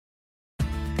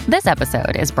This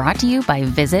episode is brought to you by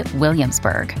Visit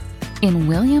Williamsburg. In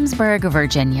Williamsburg,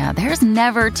 Virginia, there's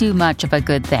never too much of a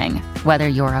good thing. Whether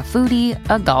you're a foodie,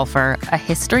 a golfer, a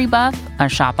history buff, a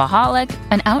shopaholic,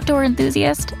 an outdoor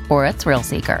enthusiast, or a thrill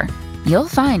seeker, you'll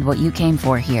find what you came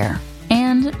for here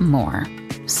and more.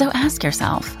 So ask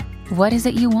yourself, what is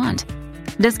it you want?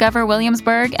 Discover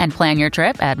Williamsburg and plan your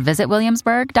trip at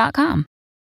visitwilliamsburg.com.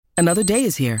 Another day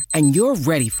is here, and you're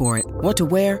ready for it. What to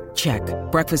wear? Check.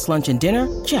 Breakfast, lunch, and dinner?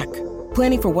 Check.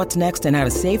 Planning for what's next and how to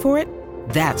save for it?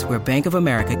 That's where Bank of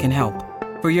America can help.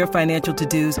 For your financial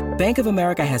to-dos, Bank of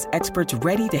America has experts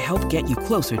ready to help get you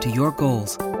closer to your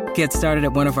goals. Get started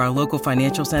at one of our local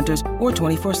financial centers or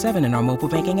 24/7 in our mobile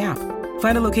banking app.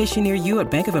 Find a location near you at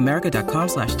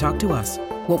bankofamerica.com/talktous.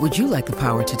 What would you like the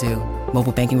power to do?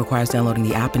 Mobile banking requires downloading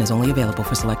the app and is only available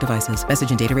for select devices.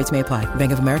 Message and data rates may apply.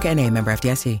 Bank of America N.A., member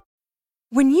FDIC.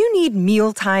 When you need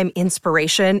mealtime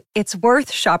inspiration, it's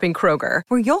worth shopping Kroger,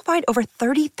 where you'll find over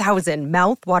 30,000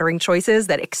 mouth-watering choices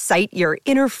that excite your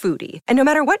inner foodie. And no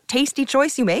matter what tasty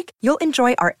choice you make, you'll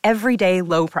enjoy our everyday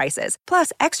low prices,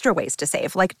 plus extra ways to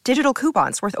save, like digital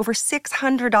coupons worth over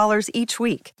 $600 each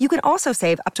week. You can also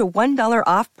save up to $1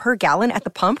 off per gallon at the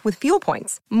pump with fuel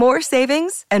points. More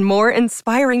savings and more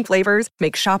inspiring flavors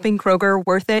make shopping Kroger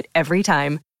worth it every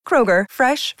time. Kroger,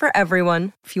 fresh for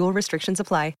everyone. Fuel restrictions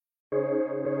apply.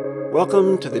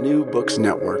 Welcome to the New Books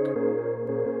Network.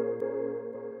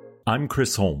 I'm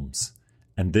Chris Holmes,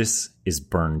 and this is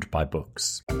Burned by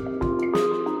Books.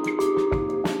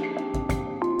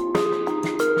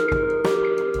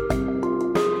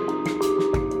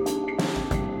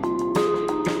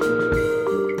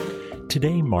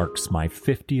 Today marks my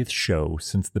 50th show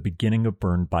since the beginning of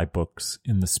Burned by Books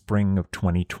in the spring of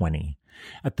 2020,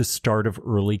 at the start of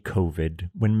early COVID,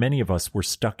 when many of us were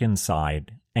stuck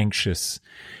inside, anxious,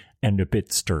 and a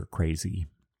bit stir-crazy.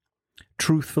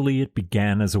 Truthfully, it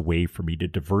began as a way for me to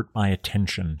divert my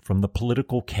attention from the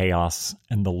political chaos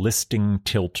and the listing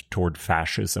tilt toward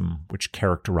fascism which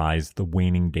characterized the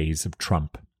waning days of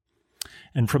Trump,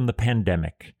 and from the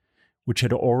pandemic, which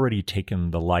had already taken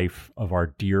the life of our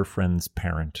dear friend's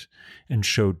parent and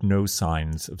showed no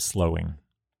signs of slowing.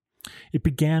 It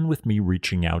began with me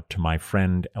reaching out to my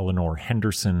friend Eleanor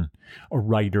Henderson, a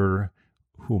writer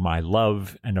whom I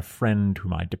love and a friend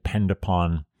whom I depend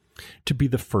upon, to be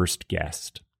the first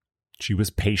guest. She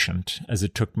was patient, as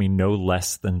it took me no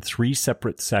less than 3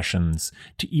 separate sessions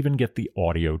to even get the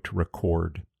audio to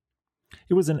record.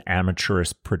 It was an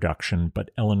amateurish production, but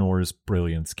Eleanor's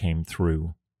brilliance came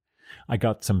through. I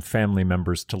got some family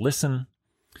members to listen.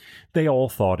 They all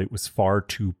thought it was far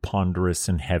too ponderous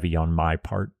and heavy on my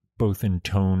part, both in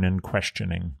tone and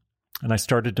questioning, and I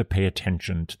started to pay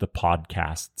attention to the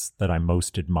podcasts that I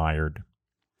most admired.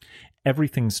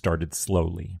 Everything started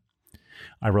slowly.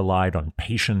 I relied on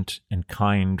patient and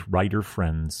kind writer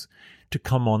friends to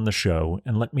come on the show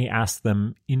and let me ask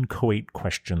them inchoate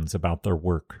questions about their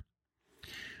work.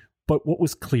 But what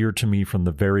was clear to me from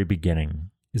the very beginning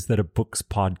is that a books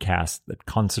podcast that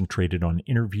concentrated on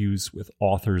interviews with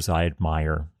authors I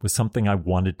admire was something I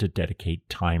wanted to dedicate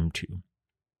time to.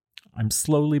 I'm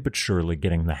slowly but surely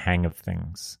getting the hang of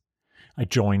things. I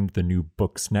joined the New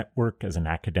Books Network as an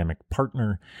academic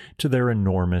partner to their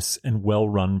enormous and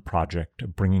well-run project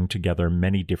of bringing together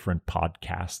many different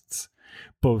podcasts,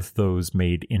 both those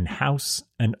made in-house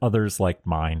and others like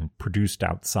mine, produced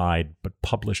outside but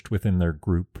published within their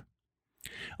group.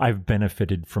 I've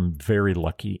benefited from very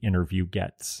lucky interview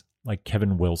guests, like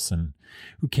Kevin Wilson,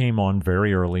 who came on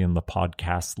very early in the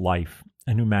podcast's life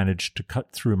and who managed to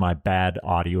cut through my bad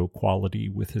audio quality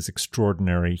with his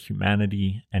extraordinary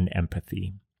humanity and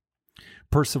empathy.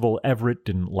 Percival Everett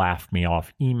didn't laugh me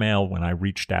off email when I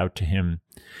reached out to him,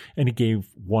 and he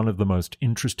gave one of the most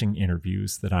interesting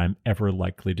interviews that I'm ever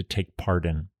likely to take part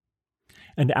in.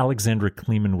 And Alexandra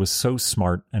Kleeman was so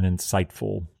smart and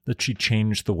insightful that she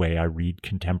changed the way I read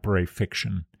contemporary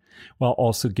fiction, while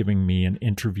also giving me an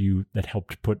interview that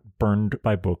helped put Burned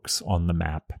by Books on the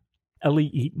map.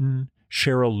 Ellie Eaton,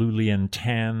 Cheryl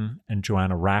Lulian-Tan, and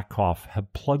Joanna Rakoff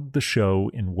have plugged the show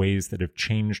in ways that have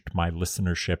changed my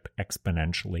listenership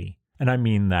exponentially, and I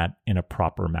mean that in a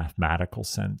proper mathematical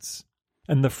sense.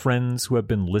 And the friends who have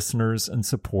been listeners and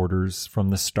supporters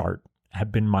from the start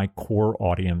have been my core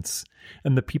audience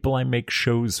and the people I make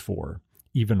shows for,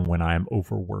 even when I am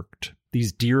overworked.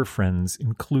 These dear friends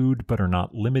include, but are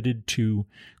not limited to,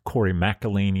 Corey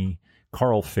McElhaney,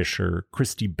 Carl Fisher,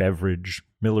 Christy Beveridge,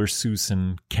 Miller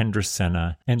Susan, Kendra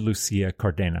Senna, and Lucia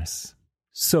Cardenas.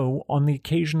 So, on the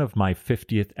occasion of my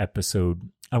 50th episode,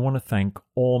 I want to thank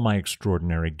all my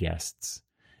extraordinary guests,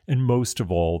 and most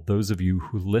of all, those of you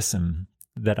who listen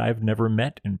that I've never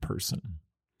met in person.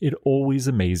 It always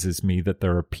amazes me that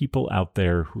there are people out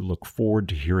there who look forward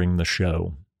to hearing the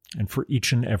show, and for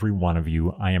each and every one of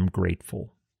you, I am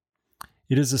grateful.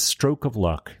 It is a stroke of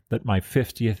luck that my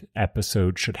 50th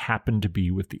episode should happen to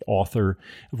be with the author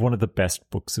of one of the best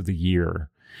books of the year,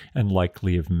 and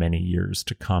likely of many years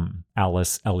to come,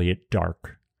 Alice Elliott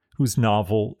Dark, whose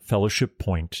novel Fellowship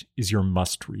Point is your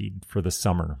must-read for the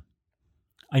summer.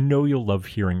 I know you'll love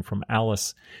hearing from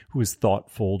Alice, who is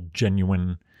thoughtful,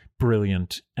 genuine,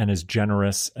 brilliant, and as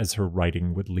generous as her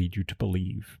writing would lead you to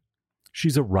believe.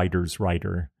 She's a writer's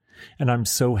writer, and I'm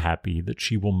so happy that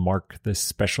she will mark this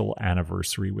special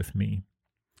anniversary with me.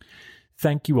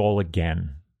 Thank you all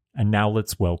again, and now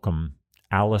let's welcome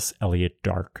Alice Elliott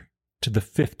Dark to the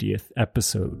 50th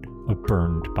episode of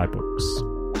Burned by Books.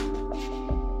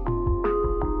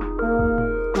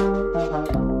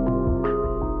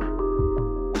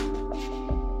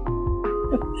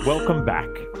 Welcome back.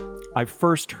 I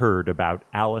first heard about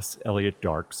Alice Elliott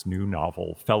Dark's new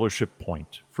novel, Fellowship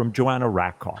Point, from Joanna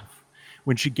Rakoff,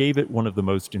 when she gave it one of the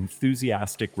most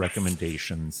enthusiastic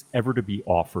recommendations ever to be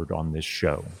offered on this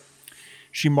show.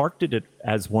 She marked it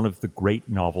as one of the great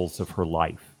novels of her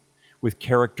life, with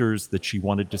characters that she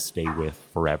wanted to stay with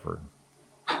forever.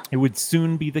 It would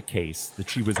soon be the case that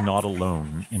she was not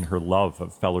alone in her love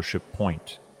of Fellowship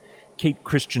Point. Kate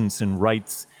Christensen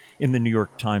writes in the New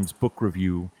York Times Book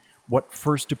Review, what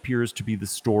first appears to be the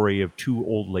story of two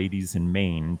old ladies in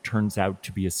Maine turns out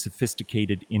to be a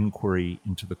sophisticated inquiry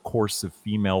into the course of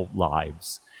female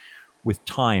lives, with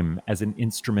time as an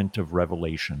instrument of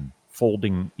revelation,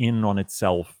 folding in on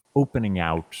itself, opening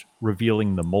out,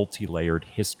 revealing the multi-layered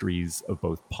histories of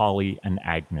both Polly and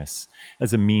Agnes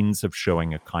as a means of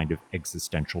showing a kind of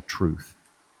existential truth.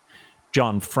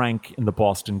 John Frank in the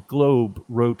Boston Globe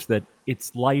wrote that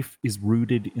its life is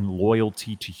rooted in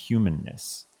loyalty to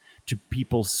humanness, to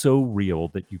people so real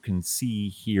that you can see,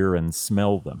 hear, and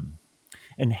smell them.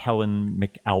 And Helen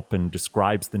McAlpin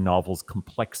describes the novel's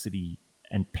complexity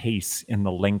and pace in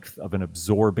the length of an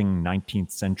absorbing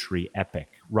 19th century epic,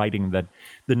 writing that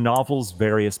the novel's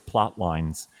various plot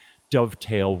lines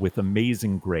dovetail with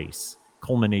amazing grace,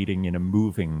 culminating in a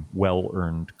moving,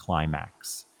 well-earned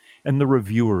climax. And the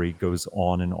reviewery goes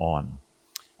on and on.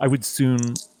 I would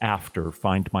soon after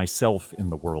find myself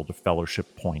in the world of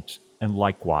Fellowship Point, and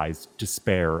likewise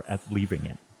despair at leaving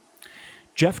it.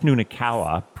 Jeff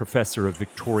Nunakawa, professor of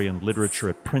Victorian literature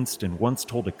at Princeton, once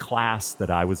told a class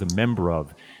that I was a member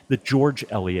of that George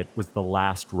Eliot was the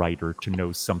last writer to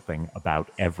know something about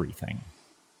everything.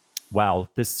 While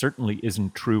this certainly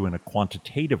isn't true in a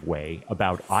quantitative way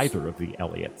about either of the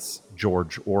Eliots,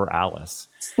 George or Alice,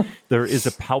 there is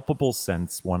a palpable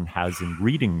sense one has in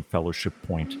reading Fellowship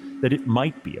Point that it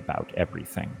might be about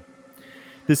everything.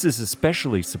 This is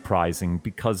especially surprising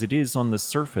because it is on the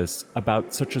surface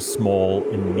about such a small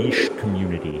and niche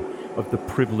community of the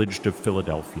privileged of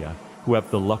Philadelphia who have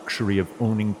the luxury of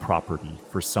owning property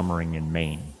for summering in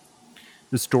Maine.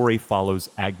 The story follows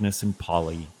Agnes and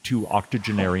Polly, two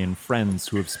octogenarian friends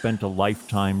who have spent a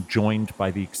lifetime joined by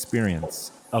the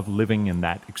experience of living in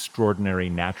that extraordinary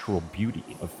natural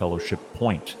beauty of Fellowship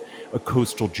Point, a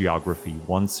coastal geography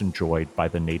once enjoyed by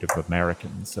the Native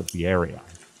Americans of the area.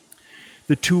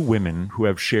 The two women who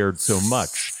have shared so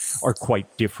much are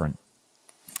quite different.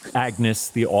 Agnes,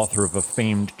 the author of a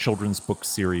famed children's book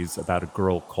series about a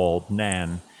girl called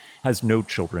Nan, has no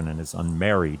children and is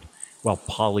unmarried, while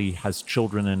Polly has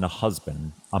children and a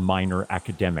husband, a minor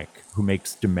academic, who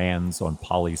makes demands on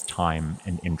Polly's time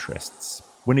and interests.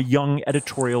 When a young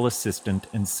editorial assistant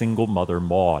and single mother,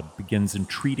 Maud, begins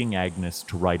entreating Agnes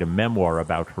to write a memoir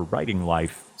about her writing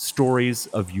life, stories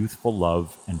of youthful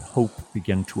love and hope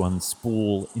begin to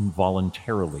unspool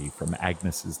involuntarily from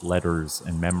Agnes's letters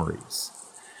and memories.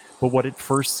 But what at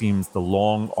first seems the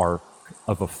long arc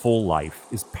of a full life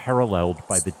is paralleled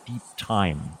by the deep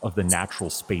time of the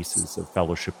natural spaces of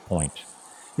Fellowship Point.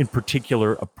 In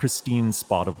particular, a pristine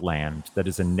spot of land that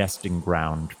is a nesting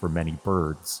ground for many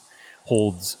birds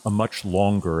holds a much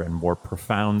longer and more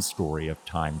profound story of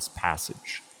time's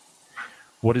passage.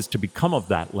 What is to become of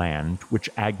that land, which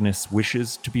Agnes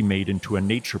wishes to be made into a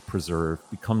nature preserve,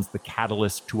 becomes the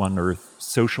catalyst to unearth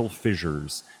social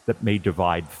fissures that may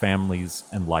divide families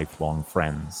and lifelong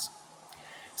friends.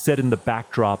 Set in the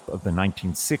backdrop of the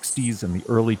 1960s and the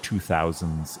early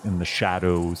 2000s in the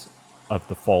shadows of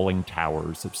the falling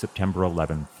towers of September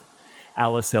 11th,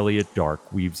 Alice Elliott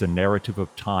Dark weaves a narrative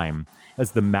of time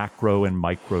as the macro and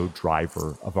micro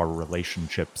driver of our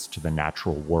relationships to the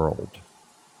natural world.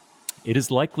 It is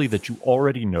likely that you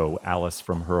already know Alice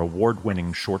from her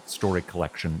award-winning short story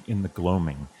collection In the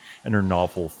Gloaming and her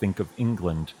novel Think of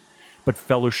England, but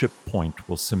Fellowship Point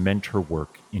will cement her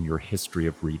work in your history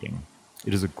of reading.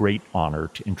 It is a great honor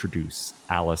to introduce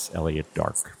Alice Elliott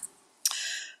Dark.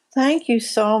 Thank you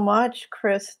so much,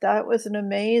 Chris. That was an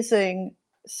amazing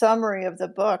summary of the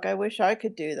book. I wish I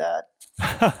could do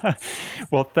that.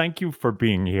 Well, thank you for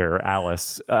being here,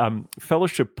 Alice.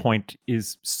 Fellowship Point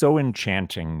is so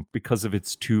enchanting because of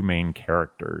its two main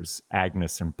characters,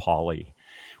 Agnes and Polly,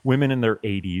 women in their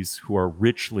 80s who are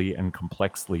richly and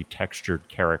complexly textured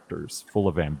characters, full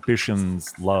of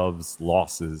ambitions, loves,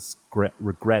 losses,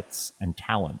 regrets, and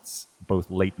talents, both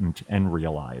latent and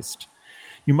realized.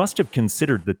 You must have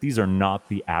considered that these are not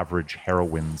the average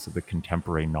heroines of a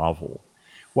contemporary novel.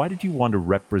 Why did you want to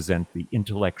represent the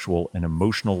intellectual and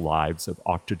emotional lives of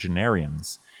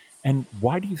octogenarians? And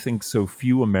why do you think so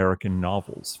few American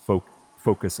novels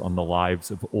focus on the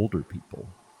lives of older people?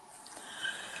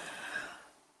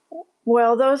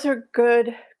 Well, those are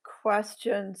good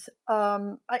questions.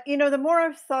 The more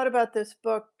I've thought about this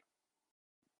book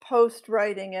post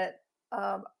writing it,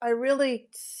 I really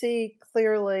see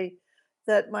clearly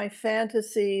that my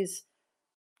fantasies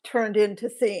turned into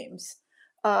themes.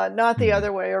 Not the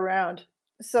other way around.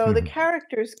 So the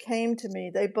characters came to me.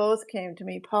 They both came to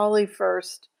me, Polly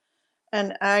first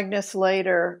and Agnes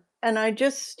later. And I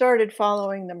just started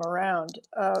following them around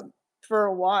for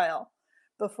a while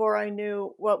before I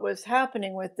knew what was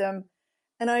happening with them.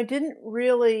 And I didn't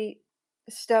really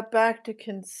step back to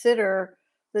consider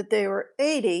that they were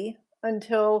 80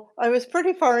 until I was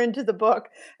pretty far into the book.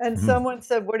 And someone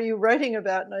said, "What are you writing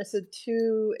about?" And I said,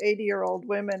 "Two 80-year-old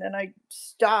women." And I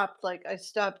stopped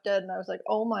dead. And I was like,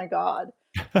 oh my God,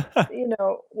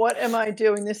 what am I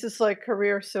doing? This is like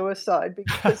career suicide,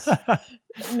 because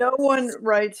no one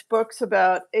writes books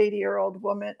about 80-year-old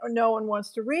women, or no one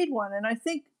wants to read one. And I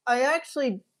think I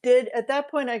actually did. At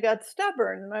that point, I got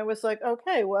stubborn and I was like,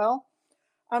 okay, well,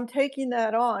 I'm taking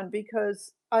that on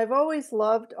because I've always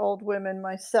loved old women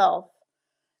myself.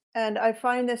 And I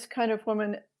find this kind of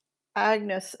woman,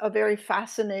 Agnes, a very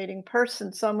fascinating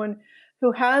person, someone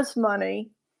who has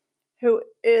money, who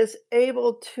is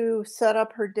able to set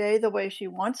up her day the way she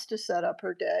wants to set up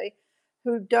her day,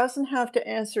 who doesn't have to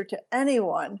answer to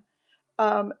anyone,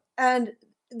 and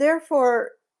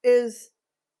therefore is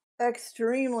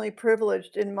extremely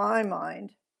privileged in my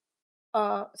mind.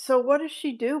 So what does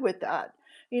she do with that?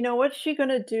 What's she going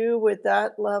to do with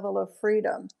that level of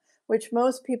freedom, which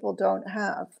most people don't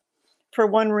have for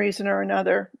one reason or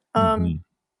another? I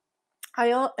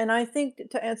think,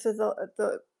 to answer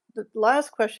the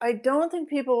last question, I don't think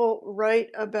people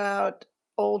write about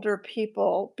older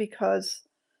people because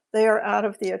they are out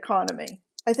of the economy.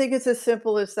 I think it's as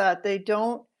simple as that. They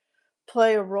don't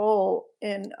play a role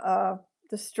in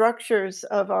the structures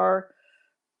of our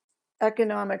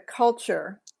economic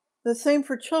culture. The same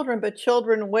for children, but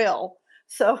children will.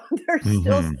 So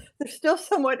they're still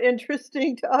somewhat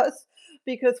interesting to us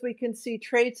because we can see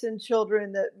traits in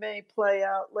children that may play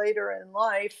out later in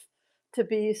life to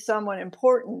be somewhat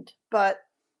important. But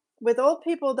with old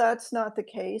people, that's not the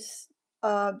case.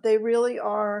 They really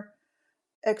are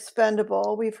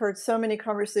expendable. We've heard so many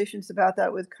conversations about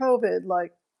that with COVID,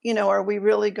 like, are we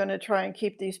really going to try and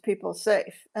keep these people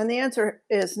safe? And the answer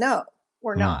is no,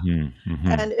 we're not.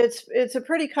 And it's a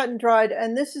pretty cut and dried.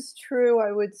 And this is true,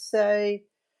 I would say,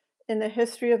 in the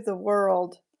history of the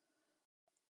world,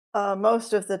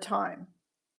 most of the time.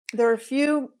 There are a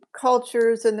few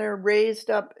cultures, and they're raised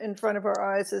up in front of our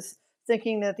eyes as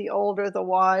thinking that the old are the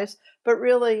wise, but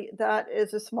really that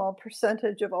is a small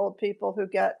percentage of old people who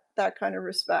get that kind of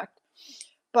respect.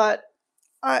 But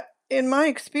in my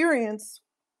experience,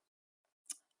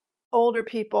 older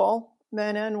people,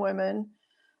 men and women,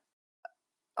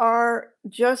 are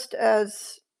just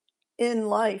as in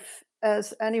life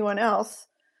as anyone else.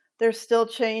 They're still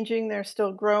changing, they're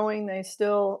still growing, they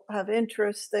still have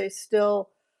interests, they still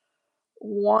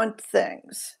want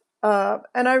things.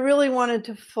 And I really wanted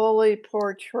to fully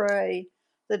portray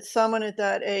that someone at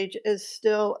that age is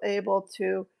still able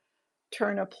to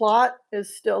turn a plot,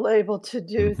 is still able to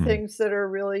do things that are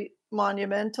really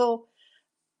monumental,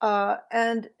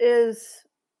 and is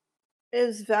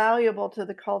valuable to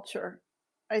the culture.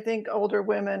 I think older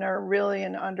women are really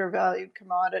an undervalued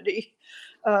commodity,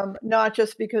 not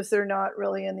just because they're not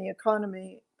really in the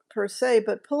economy per se,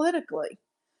 but politically.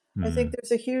 I think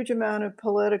there's a huge amount of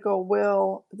political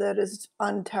will that is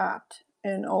untapped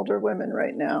in older women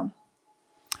right now.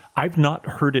 I've not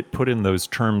heard it put in those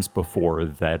terms before,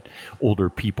 that older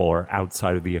people are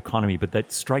outside of the economy, but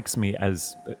that strikes me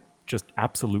as just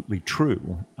absolutely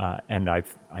true. And I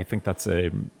think that's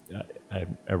a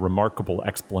remarkable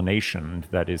explanation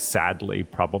that is sadly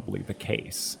probably the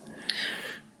case.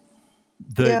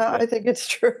 Yeah, I think it's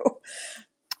true.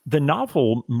 The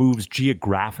novel moves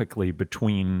geographically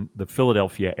between the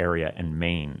Philadelphia area and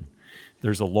Maine.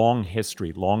 There's a long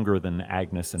history, longer than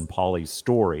Agnes and Polly's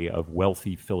story, of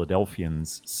wealthy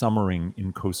Philadelphians summering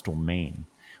in coastal Maine.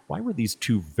 Why were these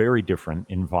two very different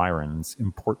environs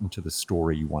important to the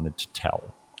story you wanted to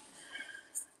tell?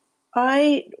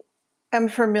 I am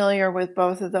familiar with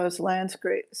both of those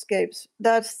landscapes.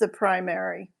 That's the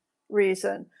primary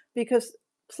reason, because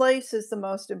place is the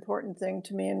most important thing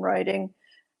to me in writing.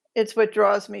 It's what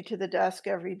draws me to the desk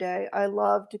every day. I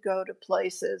love to go to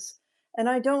places, and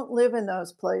I don't live in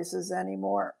those places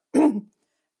anymore.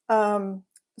 um,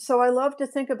 so I love to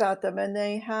think about them, and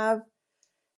they have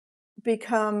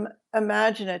become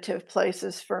imaginative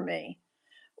places for me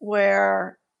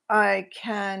where I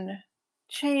can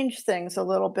change things a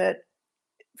little bit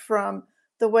from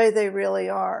the way they really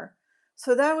are.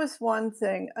 So that was one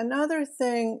thing. Another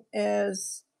thing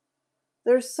is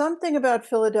there's something about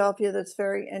Philadelphia that's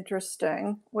very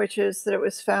interesting, which is that it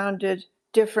was founded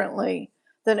differently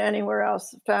than anywhere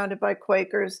else, founded by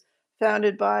Quakers,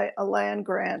 founded by a land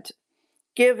grant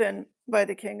given by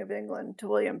the King of England to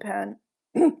William Penn.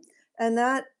 And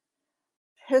that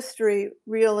history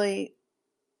really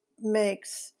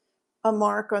makes a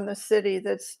mark on the city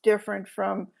that's different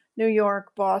from New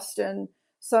York, Boston,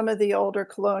 some of the older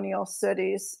colonial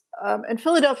cities. And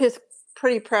Philadelphia's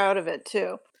pretty proud of it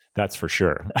too. That's for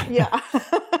sure. Yeah.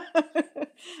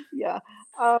 Yeah.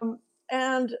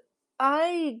 And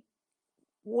I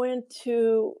went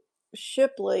to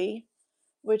Shipley,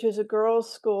 which is a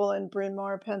girls' school in Bryn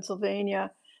Mawr,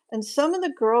 Pennsylvania. And some of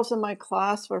the girls in my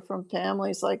class were from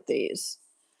families like these.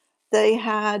 They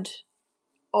had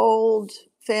old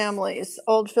families,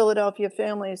 old Philadelphia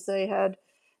families. They had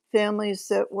families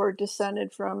that were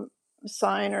descended from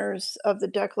signers of the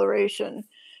Declaration.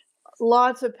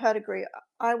 Lots of pedigree.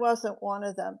 I wasn't one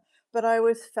of them, but I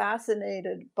was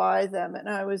fascinated by them, and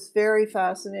I was very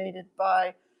fascinated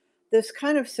by this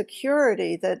kind of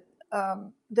security that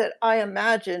I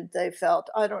imagined they felt.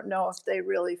 I don't know if they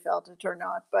really felt it or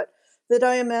not, but that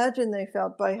I imagine they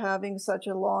felt by having such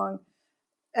a long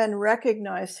and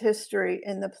recognized history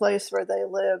in the place where they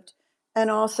lived, and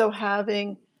also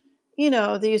having,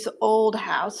 these old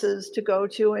houses to go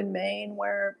to in Maine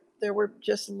where there were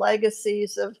just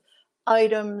legacies of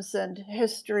items and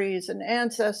histories and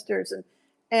ancestors and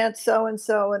aunt so and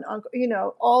so and uncle,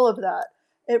 all of that.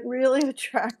 It really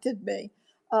attracted me.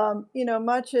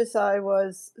 Much as I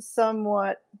was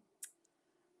somewhat,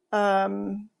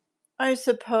 I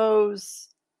suppose,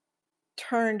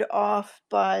 turned off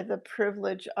by the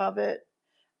privilege of it,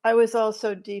 I was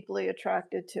also deeply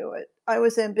attracted to it. I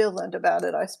was ambivalent about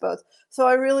it, I suppose. So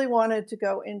I really wanted to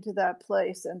go into that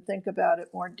place and think about it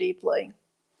more deeply.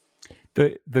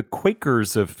 The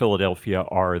Quakers of Philadelphia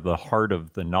are the heart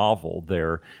of the novel.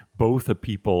 They're both a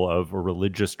people of a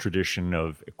religious tradition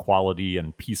of equality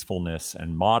and peacefulness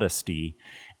and modesty,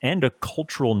 and a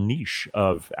cultural niche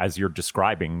of, as you're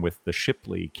describing with the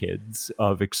Shipley kids,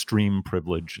 of extreme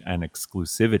privilege and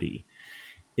exclusivity.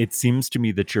 It seems to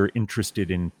me that you're interested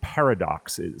in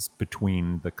paradoxes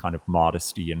between the kind of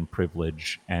modesty and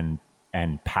privilege and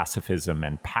pacifism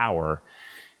and power.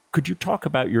 Could you talk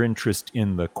about your interest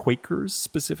in the Quakers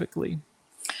specifically?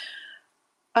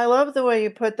 I love the way you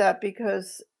put that,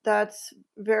 because that's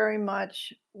very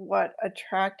much what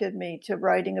attracted me to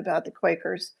writing about the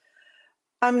Quakers.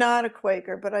 I'm not a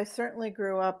Quaker, but I certainly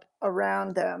grew up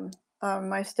around them.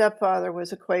 My stepfather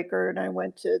was a Quaker, and I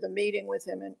went to the meeting with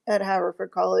him at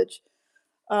Haverford College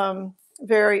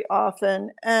very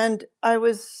often. And I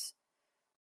was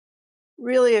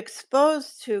really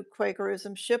exposed to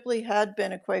Quakerism. Shipley had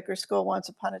been a Quaker school once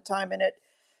upon a time, and it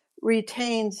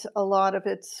retains a lot of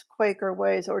its Quaker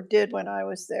ways, or did when I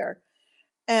was there.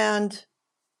 And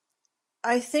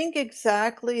I think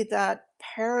exactly that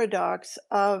paradox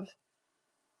of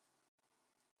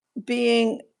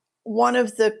being one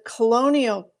of the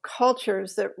colonial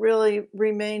cultures that really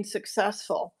remained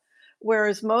successful,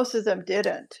 whereas most of them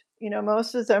didn't.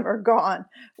 Most of them are gone.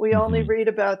 We only read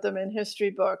about them in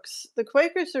history books. The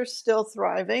Quakers are still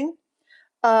thriving.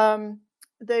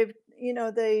 They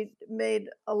made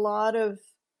a lot of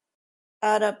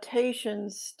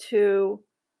adaptations to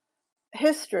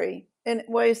history in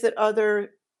ways that other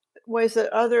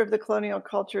of the colonial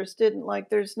cultures didn't.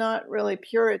 Like, there's not really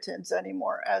Puritans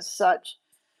anymore as such.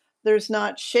 There's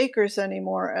not Shakers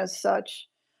anymore as such.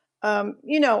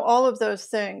 All of those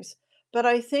things. But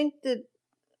I think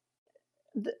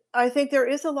there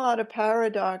is a lot of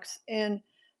paradox in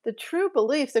the true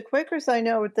belief. The Quakers, I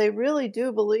know, they really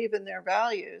do believe in their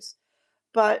values,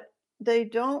 but they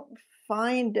don't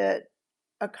find it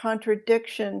a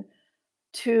contradiction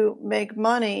to make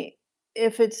money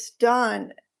if it's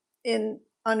done in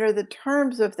under the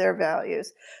terms of their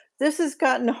values. This has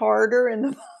gotten harder in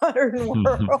the modern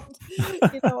world.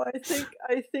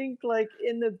 I think like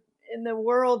in the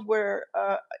world where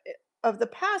of the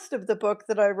past of the book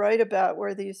that I write about,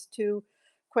 where these two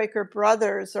Quaker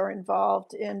brothers are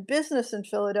involved in business in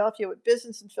Philadelphia. What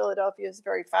business in Philadelphia is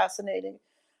very fascinating,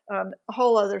 a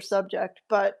whole other subject,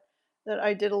 but that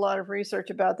I did a lot of research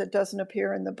about that doesn't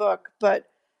appear in the book. But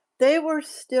they were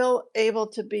still able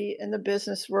to be in the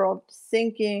business world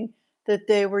thinking that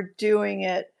they were doing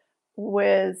it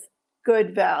with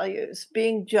good values,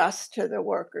 being just to the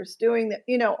workers, doing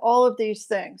all of these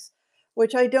things,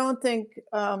 which I don't think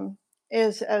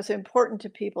is as important to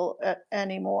people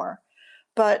anymore.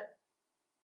 But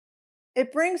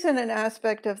it brings in an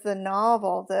aspect of the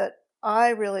novel that I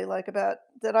really like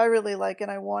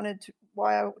and I wanted to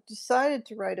why I decided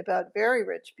to write about very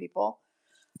rich people,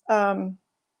 um,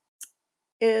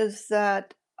 is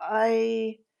that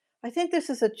I think this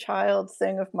is a child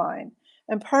thing of mine,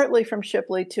 and partly from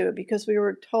Shipley too, because we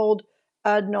were told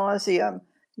ad nauseum,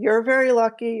 you're very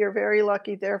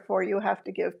lucky, therefore you have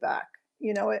to give back.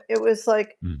 It was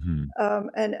like Hmm.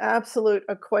 an absolute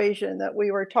equation that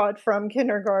we were taught from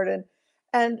kindergarten.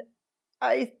 And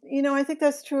I think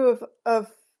that's true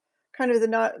of kind of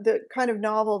the kind of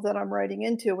novel that I'm writing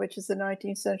into, which is the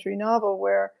 19th century novel,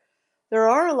 where there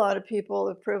are a lot of people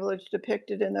of privilege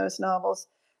depicted in those novels.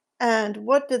 And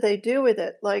what do they do with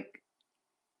it? Like,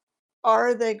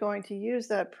 are they going to use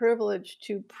that privilege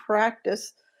to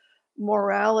practice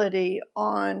morality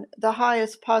on the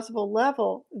highest possible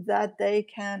level that they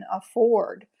can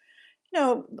afford?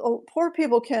 Poor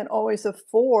people can't always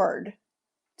afford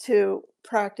to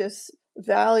practice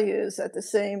values at the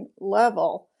same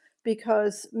level,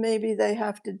 because maybe they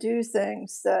have to do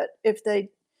things that if they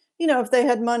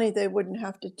had money, they wouldn't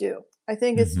have to do. I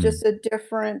think it's Hmm. just a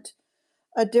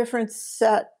different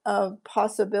set of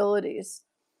possibilities.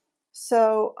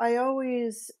 So I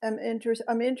always I'm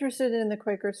interested in the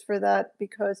Quakers for that,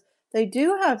 because they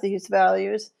do have these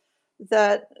values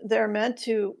that they're meant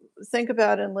to think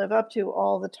about and live up to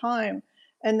all the time.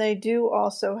 And they do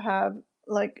also have,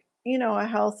 like, a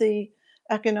healthy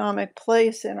economic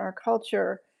place in our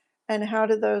culture. And how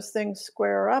do those things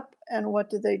square up, and what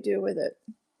do they do with it?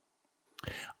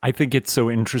 I think it's so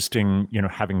interesting,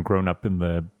 having grown up in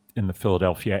the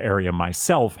Philadelphia area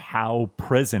myself, how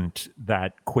present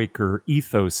that Quaker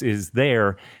ethos is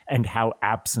there and how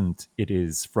absent it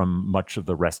is from much of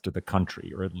the rest of the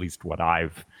country, or at least what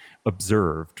I've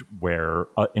observed, where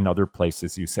in other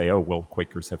places you say, oh, well,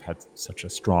 Quakers have had such a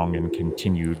strong and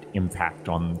continued impact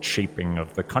on shaping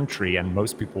of the country. And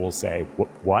most people will say,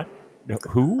 what?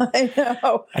 Who? I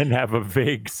know. And have a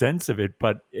vague sense of it,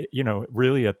 but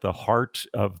really at the heart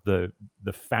of the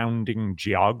founding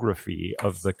geography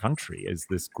of the country is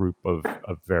this group of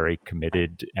very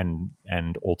committed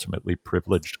and ultimately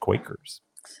privileged Quakers.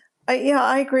 Yeah,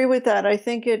 I agree with that. I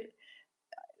think it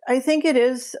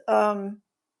is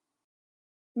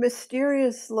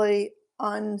mysteriously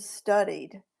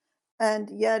unstudied, and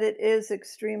yet it is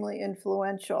extremely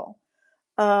influential.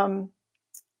 Um,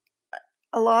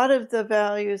 a lot of the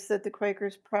values that the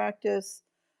Quakers practice,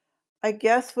 I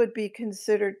guess, would be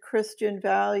considered Christian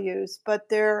values, but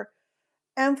they're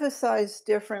emphasized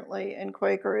differently in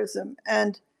Quakerism.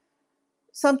 And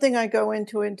something I go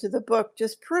into the book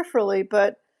just peripherally,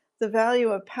 but the value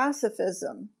of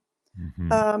pacifism.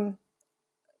 Hmm. Um,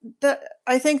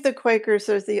 I think the Quakers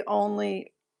are the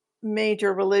only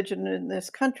major religion in this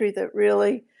country that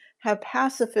really have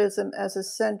pacifism as a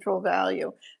central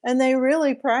value, and they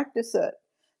really practice it.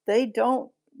 They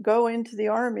don't go into the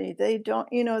army. They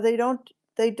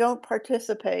don't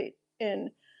participate in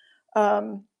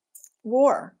um,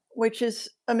 war, which is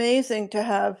amazing to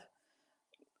have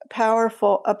a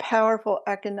powerful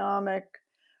economic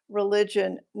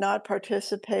religion not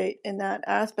participate in that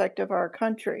aspect of our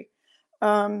country.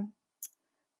 Um,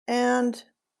 and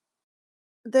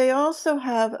they also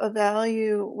have a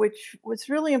value which was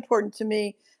really important to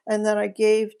me, and that I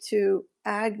gave to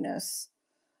Agnes,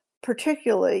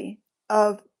 particularly,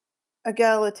 of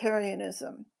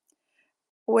egalitarianism,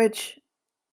 which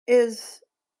is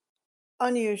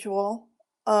unusual.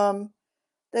 Um,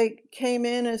 they came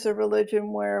in as a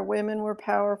religion where women were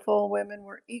powerful, women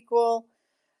were equal,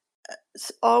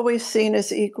 always seen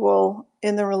as equal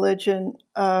in the religion,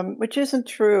 which isn't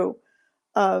true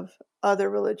of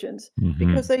other religions,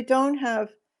 because Hmm. they don't have.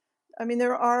 I mean,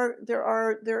 there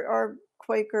are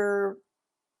Quaker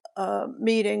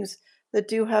meetings that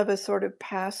do have a sort of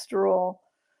pastoral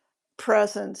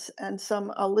presence and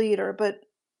a leader, but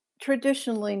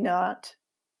traditionally not.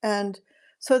 And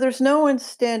So there's no one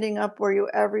standing up where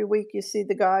every week you see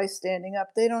the guy standing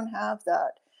up. They don't have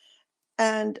that.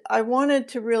 And I wanted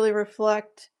to really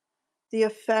reflect the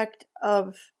effect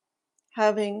of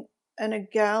having an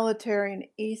egalitarian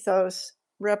ethos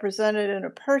represented in a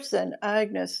person,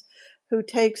 Agnes, who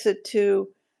takes it to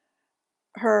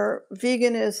her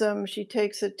veganism, she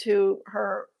takes it to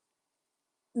her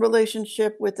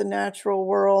relationship with the natural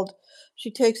world,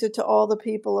 she takes it to all the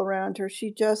people around her.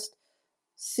 She just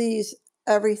sees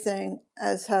everything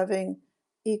as having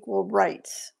equal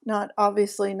rights, not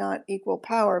obviously not equal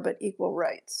power, but equal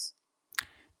rights.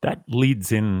 That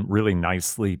leads in really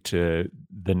nicely to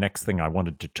the next thing I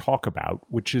wanted to talk about,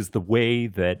 which is the way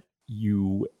that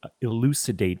you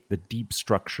elucidate the deep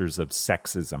structures of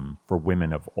sexism for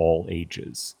women of all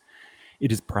ages.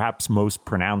 It is perhaps most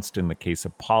pronounced in the case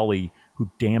of Polly,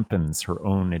 who dampens her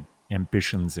own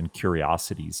ambitions and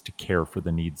curiosities to care for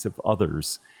the needs of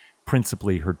others,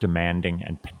 principally her demanding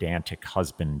and pedantic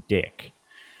husband, Dick.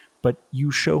 But you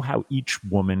show how each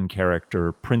woman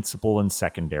character, principal and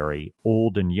secondary,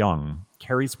 old and young,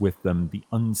 carries with them the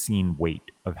unseen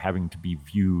weight of having to be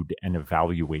viewed and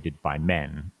evaluated by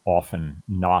men, often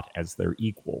not as their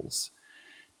equals.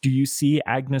 Do you see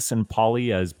Agnes and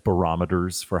Polly as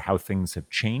barometers for how things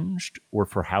have changed, or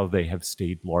for how they have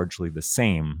stayed largely the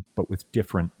same, but with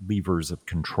different levers of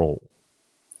control?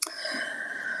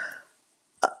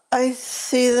 I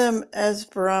see them as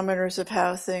barometers of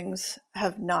how things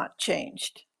have not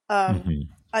changed.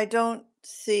 I don't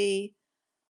see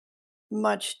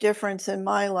much difference in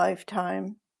my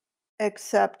lifetime,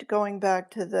 except going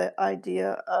back to the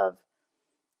idea of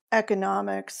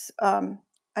economics.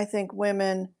 I think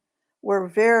women were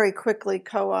very quickly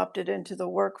co-opted into the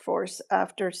workforce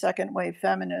after second wave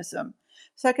feminism.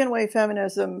 Second wave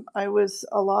feminism, I was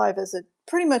alive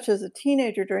pretty much as a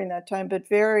teenager during that time, but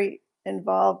very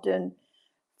involved in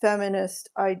feminist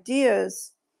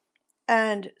ideas.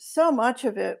 And so much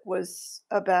of it was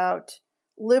about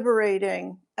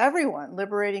liberating everyone,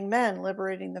 liberating men,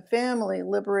 liberating the family,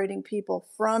 liberating people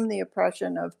from the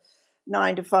oppression of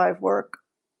 9-to-5 work,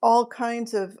 all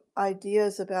kinds of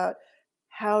ideas about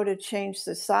how to change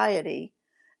society.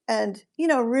 And,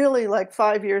 really like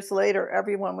 5 years later,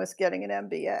 everyone was getting an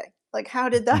MBA. Like, how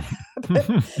did that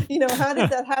happen? How did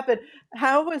that happen?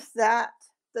 How was that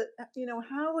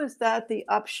how was that the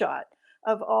upshot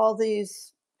of all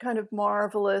these kind of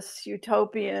marvelous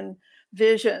utopian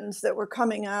visions that were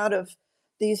coming out of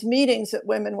these meetings that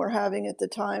women were having at the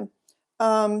time?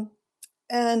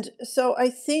 And so I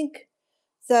think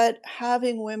that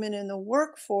having women in the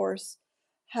workforce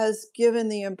has given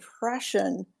the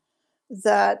impression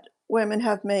that women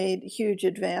have made huge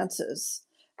advances.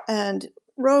 And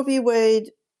Roe v.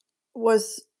 Wade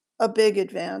was a big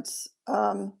advance.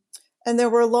 And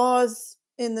there were laws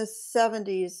in the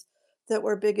 70s that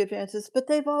were big advances, but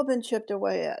they've all been chipped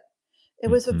away at. It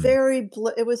was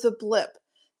it was a blip.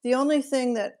 The only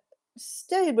thing that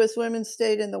stayed was women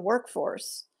stayed in the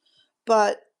workforce,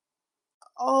 but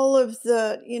all of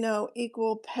the,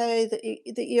 equal pay,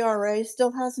 the ERA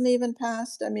still hasn't even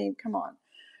passed. I mean, come on.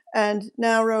 And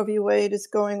now Roe v. Wade is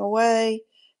going away.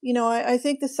 I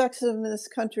think the sexism in this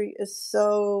country is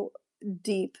so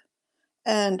deep,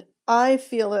 and I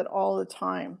feel it all the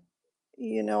time.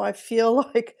 I feel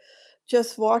like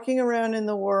just walking around in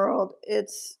the world,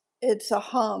 it's a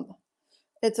hum.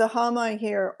 It's a hum I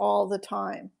hear all the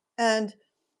time. And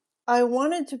I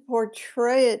wanted to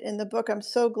portray it in the book. I'm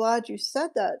so glad you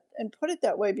said that and put it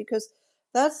that way, because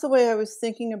that's the way I was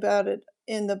thinking about it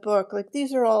in the book. Like,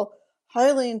 these are all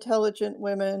highly intelligent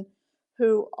women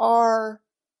who are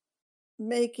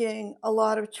making a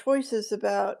lot of choices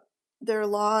about their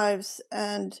lives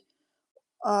and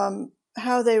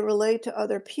how they relate to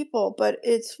other people, but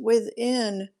it's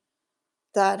within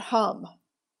that hum.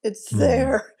 It's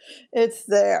there. It's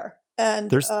there. And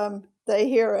they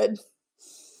hear it.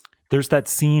 There's that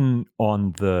scene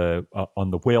on the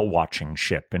whale watching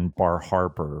ship in Bar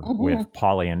Harbor with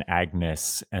Polly and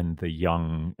Agnes and the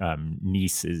young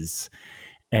nieces,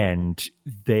 and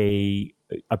they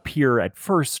appear at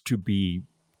first to be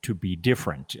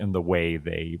different in the way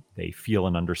they feel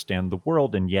and understand the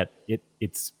world, and yet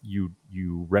it's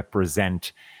you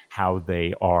represent how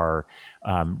they are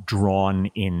drawn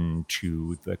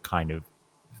into the kind of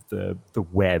the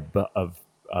web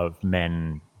of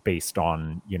men based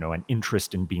on, an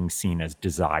interest in being seen as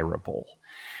desirable.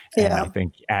 And I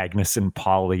think Agnes and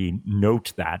Polly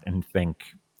note that and think,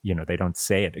 they don't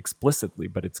say it explicitly,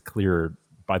 but it's clear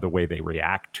by the way they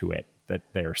react to it that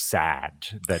they're sad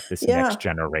that this next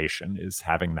generation is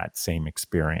having that same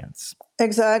experience.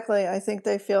 Exactly. I think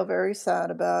they feel very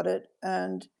sad about it.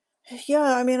 And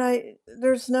Yeah, I mean, I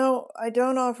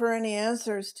don't offer any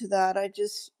answers to that. I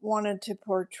just wanted to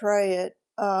portray it.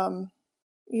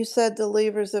 You said the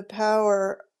levers of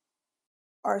power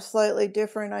are slightly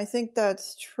different. I think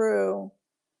that's true.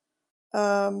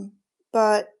 Um,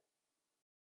 but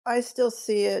I still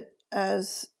see it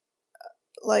as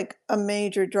like a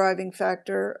major driving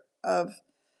factor of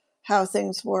how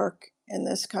things work in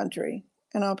this country.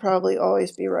 And I'll probably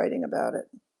always be writing about it.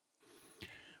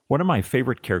 One of my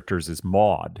favorite characters is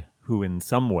Maud, who in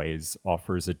some ways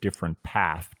offers a different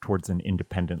path towards an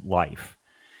independent life.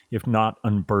 If not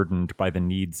unburdened by the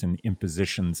needs and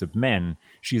impositions of men,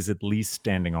 she is at least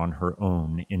standing on her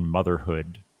own in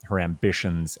motherhood, her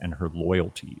ambitions, and her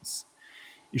loyalties.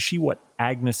 Is she what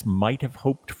Agnes might have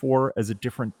hoped for as a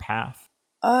different path?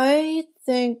 I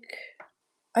think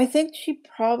I think she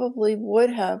probably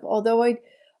would have, although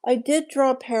I did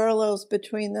draw parallels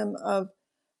between them of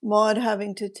Maud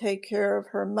having to take care of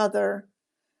her mother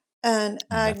and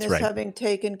That's Agnes right. having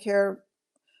taken care of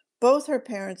both her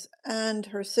parents and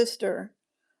her sister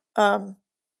um,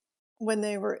 when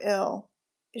they were ill.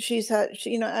 Agnes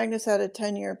had a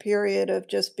 10-year period of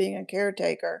just being a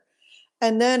caretaker.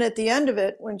 And then at the end of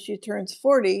it, when she turns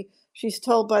 40, she's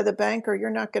told by the banker, "You're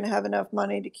not going to have enough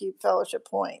money to keep Fellowship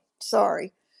Point.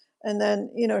 Sorry." And then,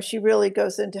 she really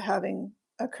goes into having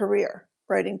a career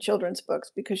writing children's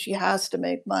books because she has to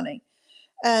make money.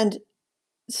 And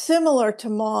similar to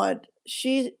Maud,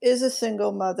 she is a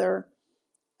single mother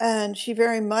and she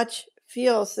very much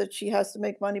feels that she has to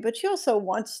make money, but she also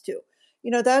wants to.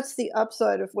 That's the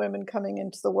upside of women coming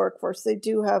into the workforce. They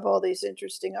do have all these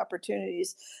interesting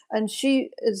opportunities, and she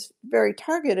is very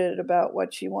targeted about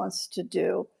what she wants to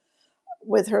do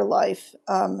with her life.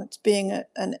 It's being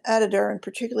an editor and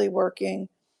particularly working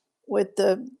with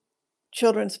the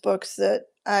children's books that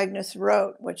Agnes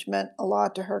wrote, which meant a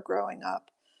lot to her growing up.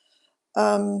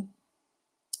 Um,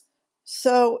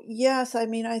 so, yes, I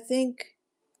mean, I think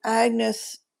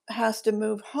Agnes has to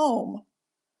move home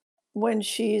when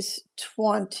she's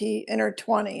 20, in her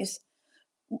 20s.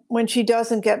 When she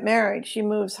doesn't get married, she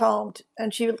moves home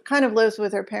and she kind of lives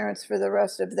with her parents for the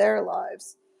rest of their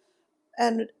lives.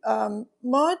 And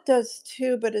Maud does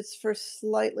too, but it's for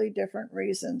slightly different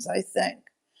reasons, I think.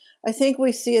 I think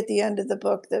we see at the end of the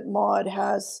book that Maud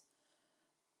has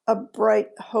a bright,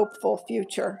 hopeful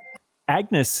future.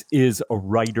 Agnes is a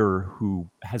writer who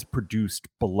has produced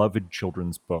beloved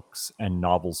children's books and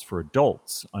novels for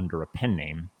adults under a pen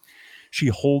name. She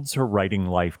holds her writing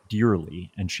life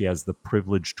dearly, and she has the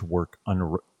privilege to work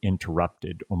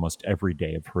uninterrupted almost every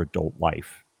day of her adult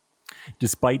life.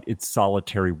 Despite its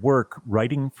solitary work,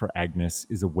 writing for Agnes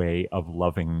is a way of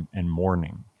loving and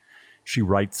mourning. She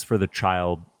writes for the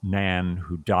child, Nan,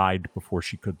 who died before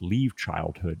she could leave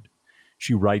childhood.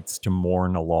 She writes to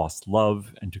mourn a lost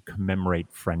love and to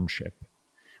commemorate friendship.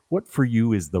 What for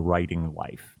you is the writing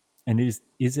life? And is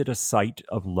it a site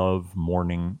of love,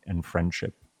 mourning, and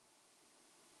friendship?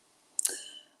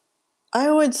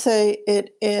 I would say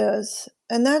it is.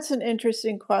 And that's an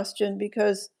interesting question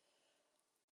because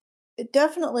it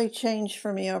definitely changed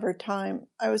for me over time.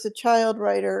 I was a child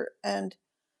writer and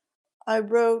I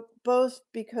wrote both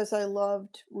because I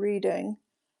loved reading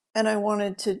and I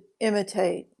wanted to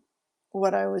imitate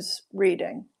what I was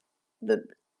reading,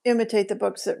 imitate the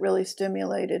books that really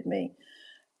stimulated me.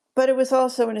 But it was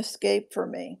also an escape for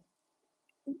me.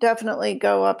 Definitely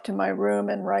go up to my room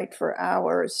and write for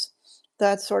hours,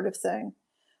 that sort of thing.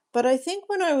 But I think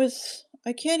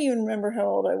I can't even remember how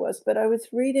old I was, but I was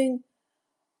reading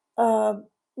a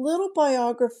little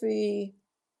biography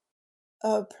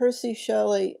of Percy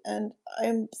Shelley, and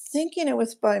I'm thinking it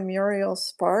was by Muriel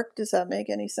Spark. Does that make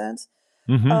any sense?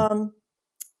 Mm-hmm. Um,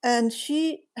 and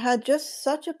she had just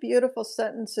such a beautiful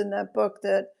sentence in that book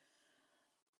that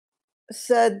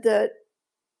said that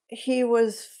he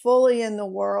was fully in the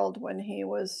world when he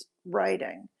was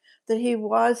writing, that he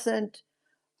wasn't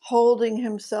holding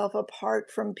himself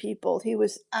apart from people. He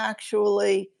was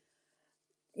actually,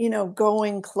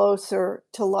 going closer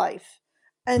to life.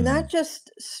 And Mm-hmm. that just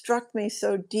struck me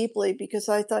so deeply because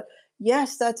I thought,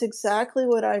 yes, that's exactly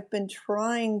what I've been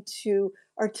trying to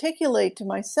articulate to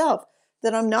myself,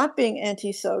 that I'm not being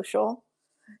antisocial.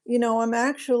 I'm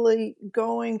actually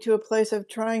going to a place of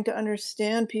trying to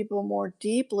understand people more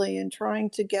deeply and trying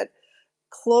to get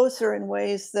closer in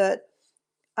ways that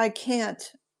I can't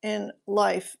in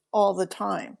life all the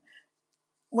time.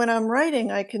 When I'm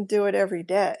writing, I can do it every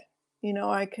day.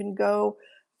 I can go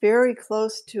very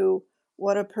close to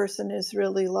what a person is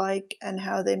really like and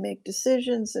how they make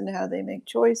decisions and how they make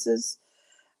choices.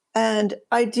 And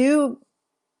I do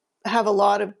have a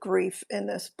lot of grief in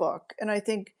this book. And I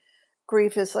think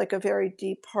grief is like a very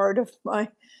deep part of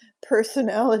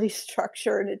personality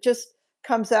structure, and it just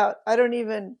comes out. I don't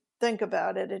even think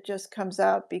about it. It just comes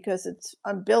out because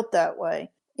I'm built that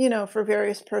way, for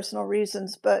various personal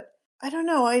reasons. But I don't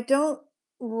know. I don't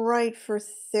write for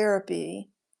therapy.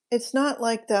 It's not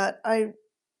like that.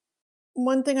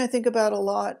 One thing I think about a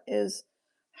lot is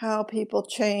how people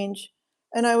change.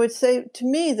 And I would say to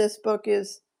me, this book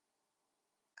is,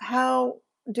 how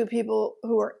do people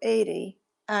who are 80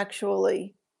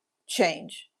 actually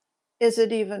change? Is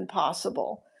it even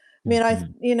possible? I mean,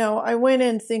 Mhm. I went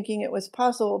in thinking it was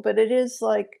possible, but it is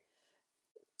like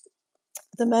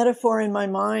the metaphor in my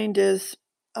mind is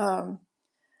um,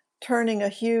 turning a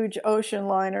huge ocean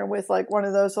liner with like one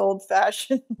of those old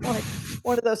fashioned, like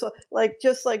one of those, like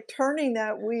just like turning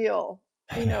that wheel,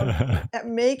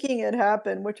 making it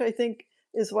happen, which I think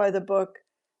is why the book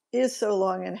is so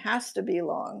long and has to be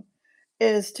long,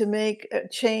 is to make a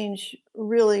change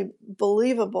really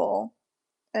believable,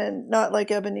 and not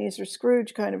like Ebenezer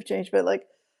Scrooge kind of change, but like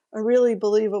a really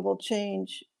believable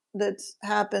change that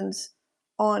happens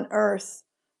on Earth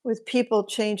with people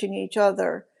changing each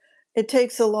other. It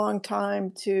takes a long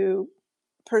time to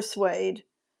persuade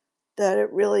that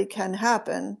it really can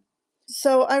happen.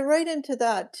 So I write into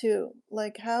that too.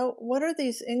 Like, what are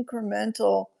these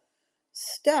incremental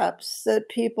steps that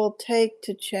people take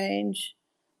to change?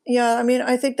 Yeah, I mean,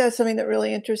 I think that's something that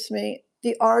really interests me.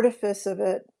 The artifice of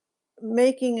it,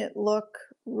 making it look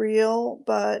real,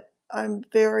 but I'm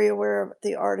very aware of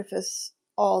the artifice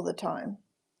all the time.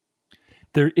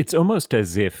 It's almost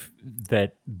as if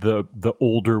that the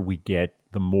older we get,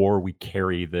 the more we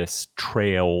carry this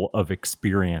trail of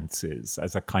experiences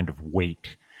as a kind of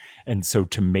weight. And so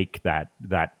to make that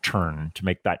turn, to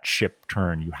make that ship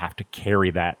turn, you have to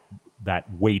carry that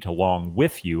weight along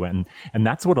with you. And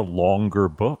that's what a longer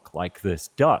book like this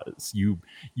does.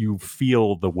 You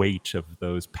feel the weight of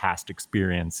those past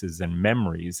experiences and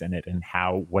memories in it, and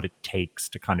what it takes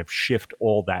to kind of shift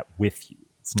all that with you.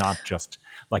 It's not just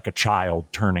like a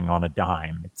child turning on a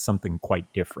dime. It's something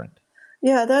quite different.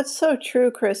 Yeah, that's so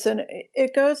true, Chris. And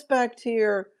it goes back to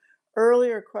your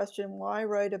earlier question, why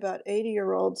write about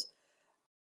 80-year-olds?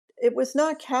 It was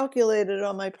not calculated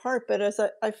on my part, but as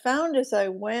I found as I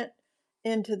went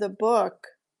into the book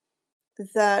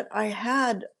that I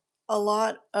had a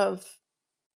lot of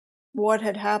what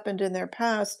had happened in their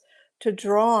past to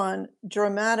draw on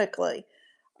dramatically.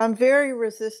 I'm very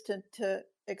resistant to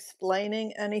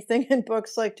explaining anything in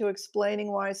books, like to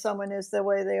explaining why someone is the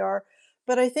way they are.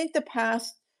 But I think the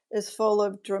past is full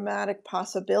of dramatic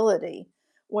possibility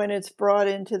when it's brought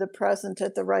into the present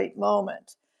at the right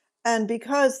moment. And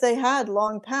because they had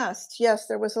long pasts, yes,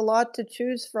 there was a lot to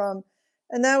choose from.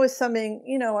 And that was something,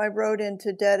 I wrote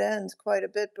into Dead Ends quite a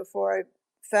bit before I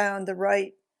found the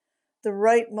right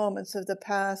moments of the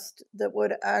past that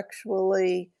would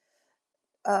actually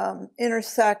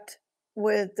intersect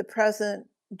with the present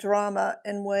drama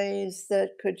in ways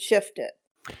that could shift it.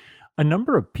 A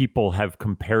number of people have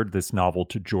compared this novel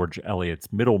to George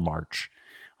Eliot's Middlemarch.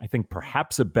 I think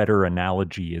perhaps a better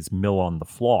analogy is Mill on the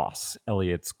Floss,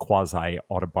 Eliot's quasi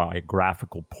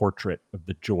autobiographical portrait of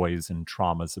the joys and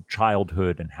traumas of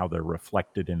childhood and how they're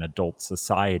reflected in adult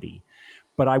society.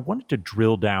 But I wanted to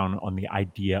drill down on the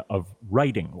idea of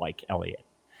writing like Eliot.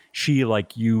 She,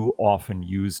 like you, often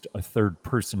used a third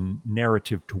person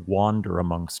narrative to wander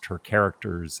amongst her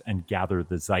characters and gather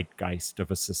the zeitgeist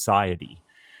of a society.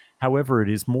 However, it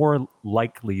is more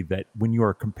likely that when you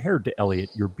are compared to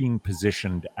Eliot, you're being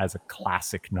positioned as a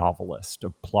classic novelist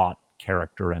of plot,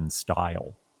 character, and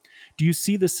style. Do you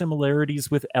see the similarities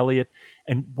with Eliot?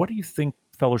 And what do you think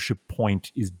Fellowship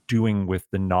Point is doing with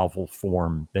the novel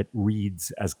form that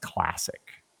reads as classic?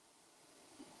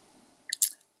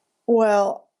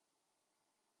 Well,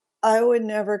 I would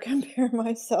never compare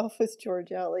myself with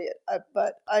George Eliot,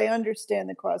 but I understand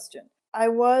the question. I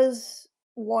was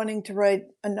wanting to write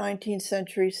a 19th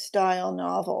century style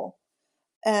novel,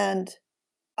 and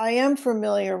I am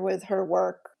familiar with her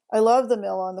work. I love The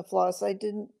Mill on the Floss. I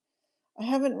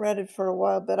haven't read it for a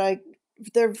while, but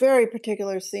there are very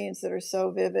particular scenes that are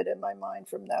so vivid in my mind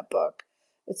from that book.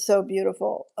 It's so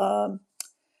beautiful.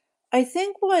 I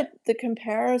think what the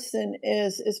comparison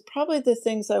is probably the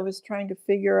things I was trying to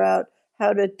figure out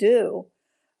how to do,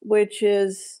 which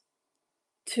is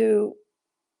to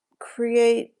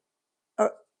create a,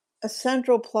 a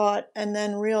central plot and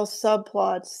then real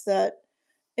subplots that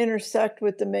intersect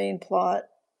with the main plot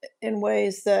in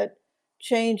ways that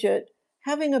change it.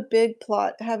 Having a big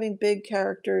plot, having big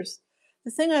characters.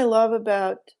 The thing I love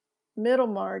about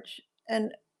Middlemarch,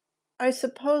 and I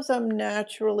suppose I'm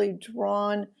naturally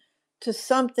drawn to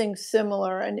something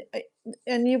similar, and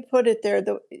you put it there,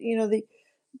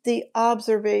 the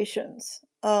observations.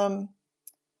 um,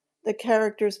 the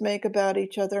characters make about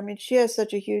each other. I mean, she has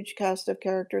such a huge cast of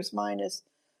characters. Mine is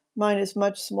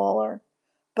much smaller,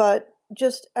 but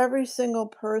just every single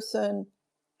person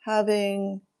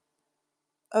having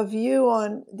a view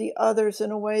on the others in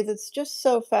a way that's just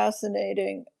so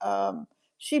fascinating.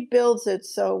 She builds it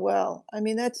so well. I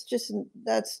mean, that's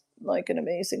like an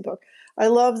amazing book. I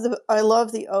love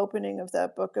the opening of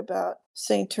that book about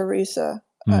Saint Teresa.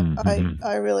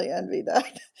 I really envy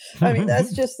that. I mean, that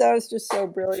was just so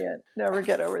brilliant. Never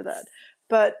get over that.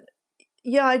 But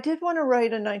yeah, I did want to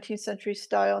write a 19th century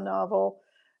style novel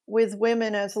with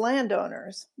women as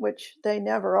landowners, which they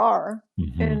never are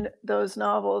in those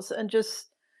novels, and just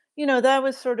that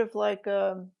was sort of like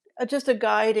just a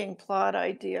guiding plot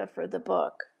idea for the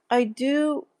book. I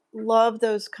do love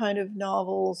those kind of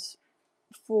novels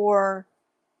for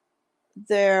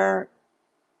their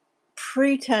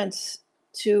pretense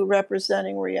to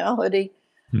representing reality.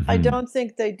 I don't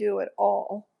think they do it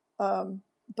all,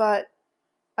 but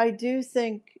I do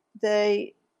think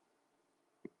they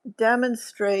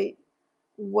demonstrate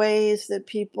ways that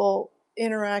people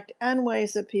interact and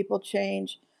ways that people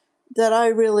change that I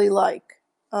really like.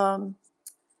 Um,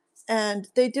 and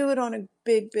they do it on a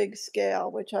big, big scale,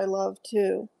 which I love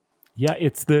too. Yeah,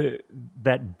 it's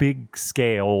that big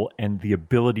scale and the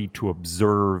ability to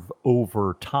observe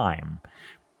over time,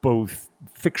 both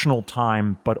fictional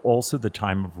time, but also the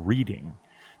time of reading,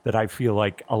 that I feel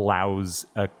like allows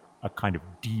a kind of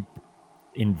deep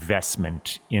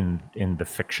investment in the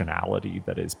fictionality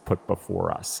that is put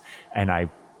before us.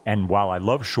 And while I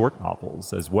love short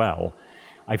novels as well,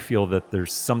 I feel that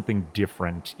there's something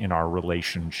different in our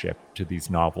relationship to these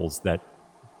novels that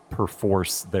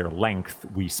perforce their length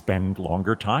we spend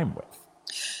longer time with.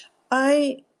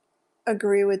 I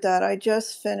agree with that. I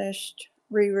just finished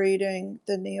rereading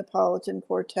the Neapolitan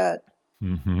Quartet.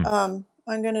 I'm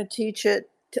going to teach it.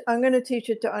 I'm going to teach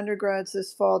it to undergrads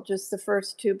this fall, just the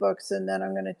first two books, and then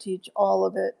I'm going to teach all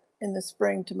of it in the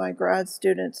spring to my grad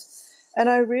students. And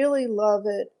I really love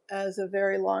it as a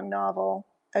very long novel,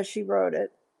 as she wrote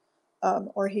it,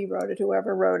 or he wrote it,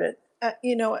 whoever wrote it,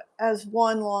 as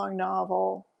one long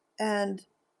novel. And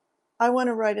I want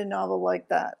to write a novel like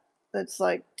that, that's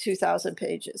like 2,000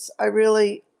 pages. I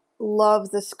really love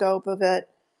the scope of it.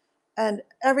 And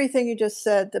everything you just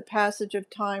said, the passage of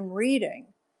time reading,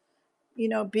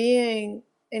 being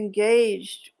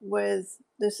engaged with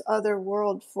this other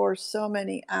world for so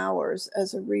many hours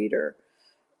as a reader,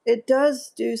 it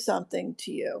does do something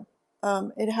to you.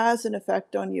 It has an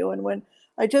effect on you. And when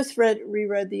I just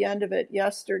reread the end of it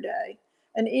yesterday,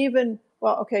 and even,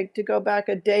 well, okay, to go back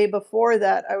a day before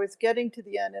that, I was getting to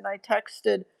the end and I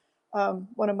texted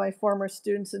one of my former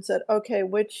students and said, okay,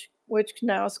 which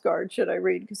Knausgaard should I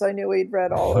read? Because I knew he'd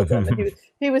read all of them. And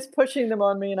he was pushing them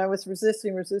on me and I was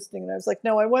resisting. And I was like,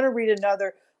 no, I want to read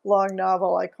another long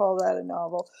novel. I call that a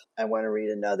novel. I want to read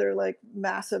another like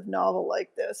massive novel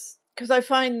like this, because I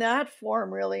find that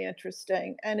form really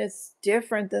interesting. And it's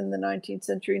different than the 19th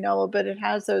century novel, but it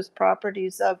has those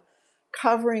properties of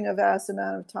covering a vast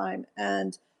amount of time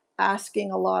and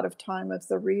asking a lot of time of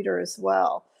the reader as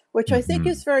well, which I think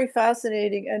is very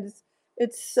fascinating. And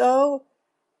it's so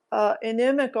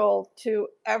inimical to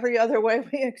every other way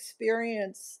we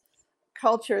experience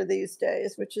culture these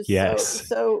days, which is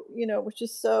which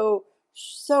is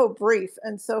so brief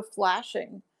and so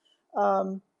flashing.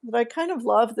 But I kind of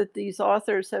love that these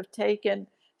authors have taken,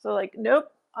 so like,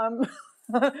 nope, I'm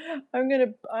I'm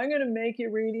gonna make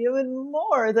you read even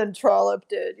more than Trollope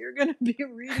did. You're gonna be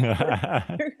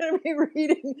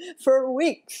reading for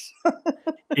weeks.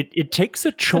 It takes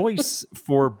a choice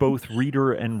for both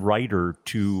reader and writer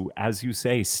to, as you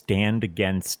say, stand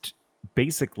against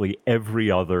basically every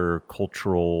other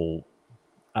cultural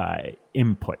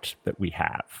input that we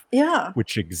have,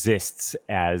 which exists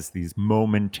as these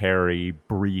momentary,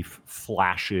 brief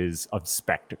flashes of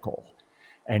spectacle.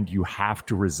 And you have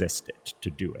to resist it to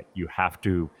do it. You have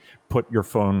to put your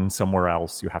phone somewhere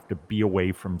else. You have to be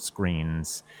away from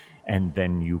screens. And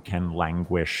then you can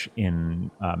languish in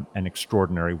an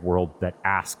extraordinary world that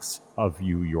asks of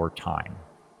you your time.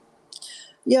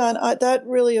 Yeah, and that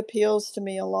really appeals to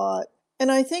me a lot.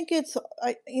 And I think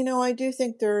I do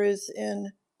think there is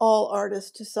in all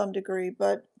artists to some degree,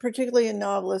 but particularly in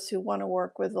novelists who want to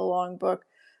work with a long book,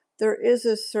 there is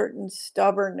a certain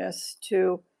stubbornness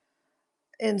to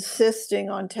insisting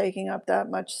on taking up that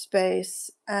much space.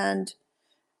 And,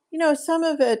 some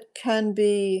of it can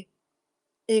be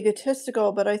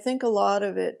egotistical, but I think a lot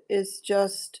of it is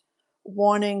just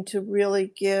wanting to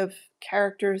really give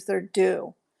characters their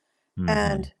due.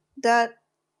 And that,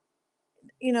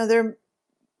 there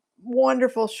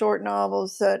wonderful short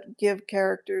novels that give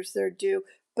characters their due,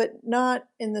 but not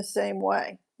in the same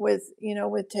way with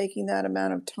taking that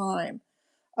amount of time.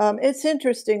 It's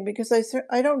interesting because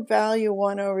I don't value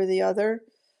one over the other,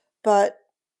 but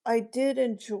I did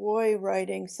enjoy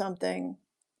writing something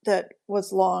that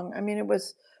was long. I mean,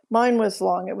 mine was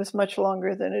long. It was much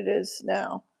longer than it is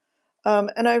now.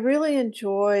 And I really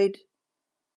enjoyed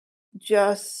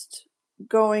just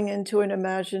going into an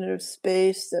imaginative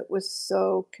space that was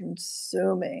so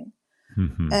consuming.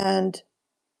 Hmm. And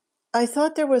I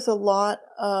thought there was a lot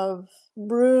of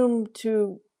room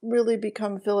to really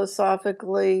become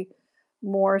philosophically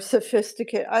more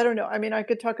sophisticated. I don't know. I mean, I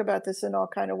could talk about this in all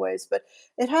kind of ways, but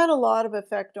it had a lot of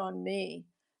effect on me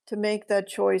to make that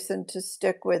choice and to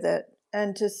stick with it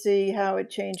and to see how it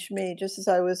changed me. Just as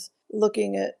I was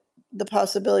looking at the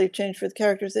possibility of change for the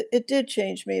characters, it did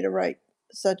change me to write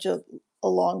such a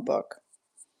long book.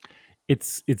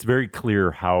 It's very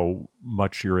clear how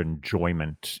much your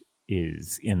enjoyment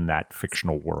is in that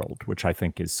fictional world, which I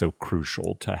think is so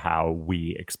crucial to how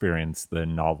we experience the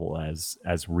novel as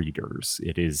readers.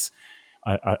 It is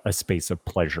a space of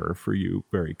pleasure for you,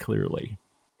 very clearly.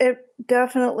 It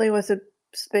definitely was a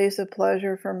space of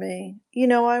pleasure for me.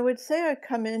 I would say I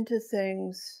come into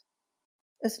things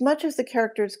as much as the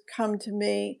characters come to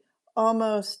me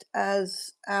almost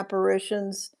as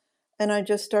apparitions, and I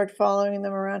just start following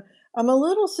them around. I'm a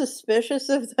little suspicious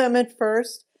of them at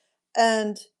first,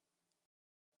 and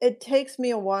it takes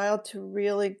me a while to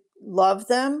really love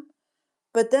them,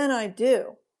 but then I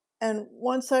do. And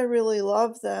once I really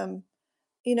love them,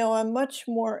 I'm much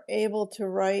more able to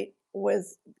write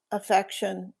with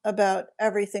affection about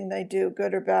everything they do,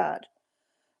 good or bad,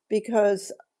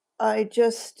 because I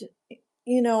just,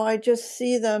 I just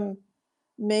see them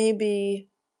maybe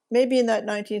maybe in that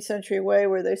 19th century way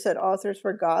where they said authors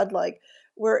were godlike,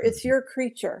 where it's Mhm. your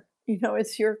creature,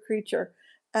 it's your creature.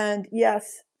 And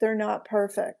yes, they're not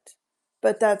perfect,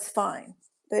 but that's fine.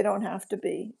 They don't have to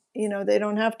be. They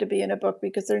don't have to be in a book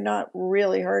because they're not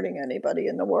really hurting anybody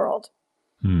in the world.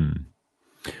 Hmm.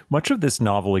 Much of this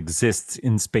novel exists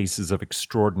in spaces of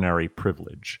extraordinary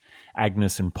privilege.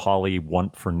 Agnes and Polly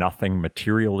want for nothing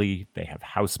materially. They have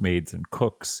housemaids and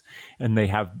cooks, and they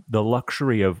have the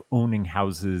luxury of owning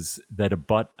houses that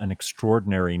abut an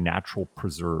extraordinary natural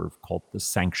preserve called the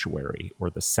Sanctuary, or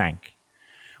the Sank.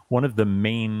 One of the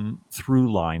main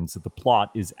through lines of the plot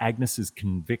is Agnes's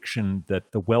conviction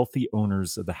that the wealthy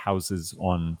owners of the houses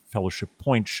on Fellowship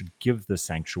Point should give the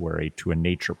sanctuary to a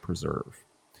nature preserve.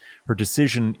 Her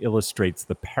decision illustrates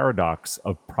the paradox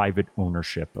of private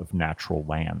ownership of natural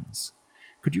lands.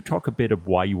 Could you talk a bit of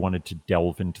why you wanted to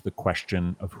delve into the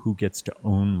question of who gets to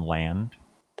own land?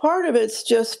 Part of it's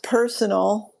just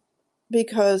personal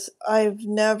because I've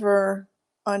never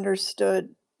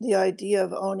understood the idea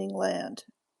of owning land.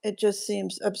 It just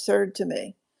seems absurd to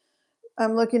me.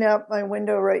 I'm looking out my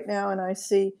window right now and I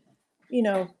see, you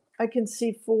know, I can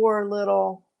see four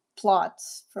little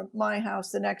plots from my house,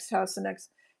 the next,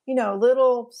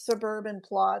 little suburban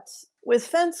plots with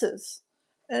fences.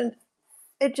 And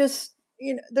it just,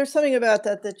 there's something about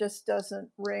that just doesn't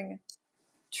ring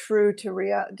true to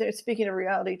reality. Speaking of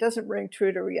reality, it doesn't ring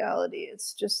true to reality.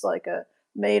 It's just like a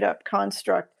made up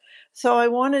construct. So I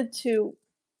wanted to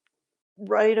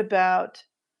write about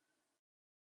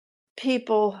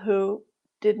people who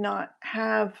did not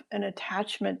have an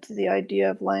attachment to the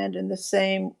idea of land in the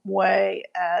same way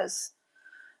as,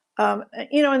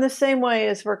 in the same way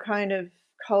as we're kind of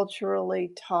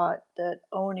culturally taught that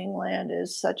owning land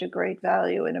is such a great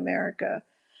value in America.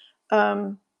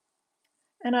 Um,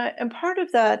 and part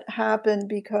of that happened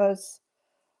because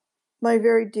my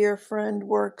very dear friend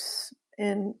works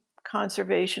in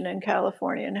conservation in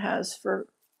California and has for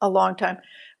a long time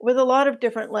with a lot of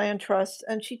different land trusts.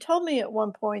 And she told me at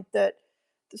one point that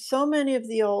so many of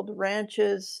the old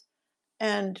ranches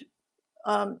and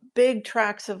big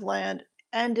tracts of land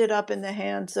ended up in the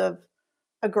hands of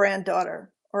a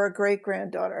granddaughter or a great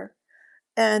granddaughter,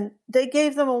 and they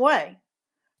gave them away.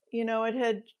 It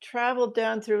had traveled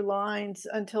down through lines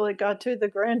until it got to the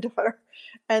granddaughter,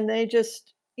 and they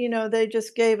just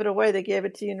gave it away. They gave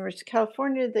it to University of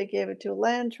California, they gave it to a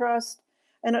land trust.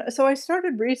 And so I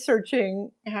started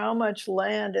researching how much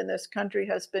land in this country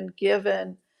has been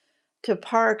given to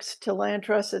parks, to land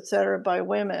trusts, et cetera, by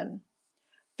women.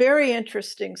 Very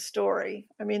interesting story.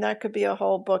 I mean, that could be a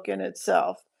whole book in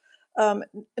itself.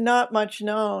 Not much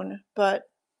known, but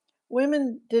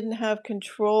women didn't have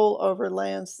control over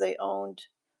lands they owned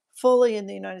fully in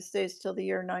the United States till the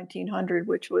year 1900,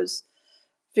 which was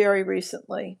very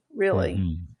recently, really.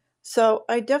 Hmm. So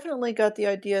I definitely got the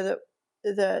idea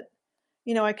that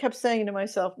I kept saying to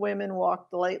myself, women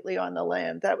walked lightly on the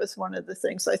land. That was one of the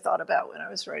things I thought about when I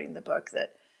was writing the book,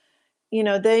 that,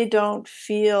 they don't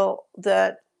feel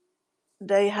that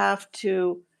they have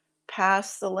to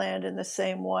pass the land in the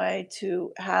same way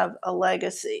to have a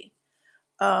legacy.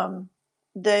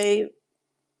 They,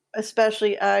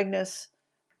 especially Agnes,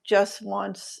 just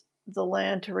wants the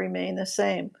land to remain the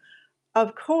same.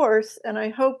 Of course, and I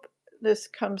hope this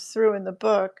comes through in the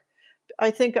book,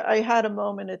 I think I had a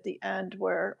moment at the end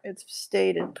where it's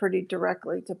stated pretty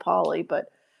directly to Polly,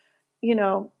 but you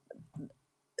know,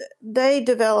 they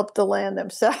developed the land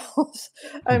themselves.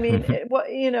 I mean,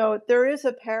 there is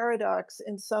a paradox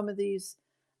in some of these,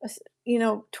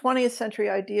 20th century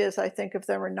ideas. I think of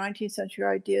them, or 19th century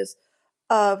ideas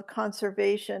of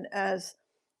conservation as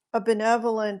a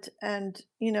benevolent and,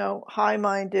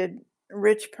 high-minded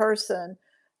rich person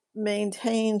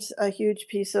maintains a huge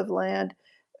piece of land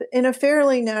in a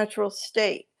fairly natural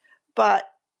state. But,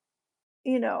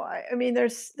 I mean,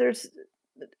 there's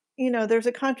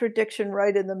a contradiction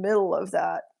right in the middle of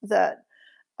that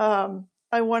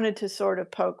I wanted to sort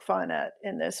of poke fun at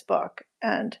in this book.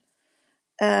 And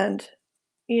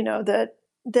that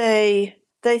they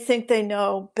think they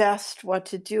know best what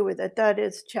to do with it. That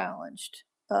is challenged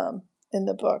in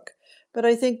the book. But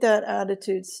I think that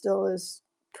attitude still is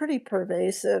pretty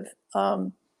pervasive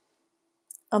among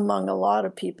a lot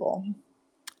of people.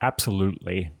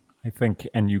 Absolutely. I think,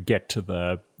 and you get to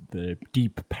the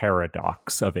deep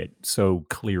paradox of it so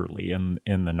clearly in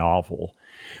the novel.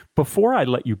 Before I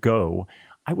let you go,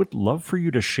 I would love for you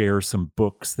to share some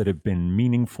books that have been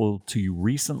meaningful to you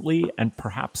recently, and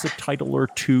perhaps a title or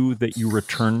two that you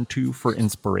return to for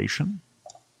inspiration.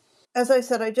 As I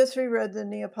said, I just reread the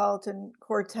Neapolitan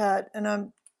Quartet, and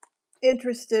I'm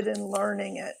interested in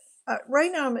learning it.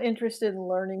 Right now, I'm interested in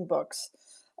learning books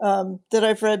that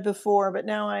I've read before, but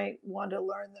now I want to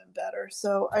learn them better.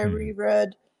 So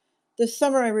this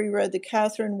summer I reread The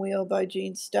Catherine Wheel by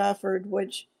Jean Stafford,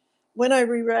 which when I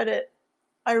reread it,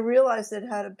 I realized it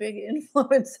had a big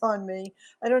influence on me.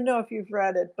 I don't know if you've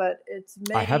read it, but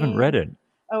I haven't read it.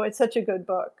 Oh, it's such a good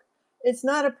book. It's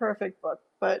not a perfect book,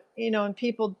 but, and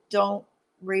people don't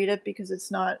read it because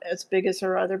it's not as big as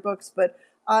her other books, but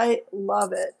I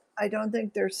love it. I don't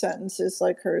think there's sentences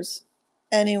like hers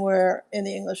anywhere in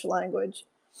the English language.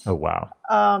 Oh,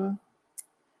 wow.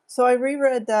 So I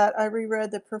reread that. I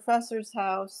reread The Professor's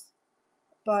House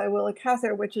by Willa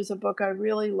Cather, which is a book I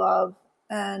really love,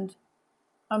 and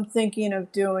I'm thinking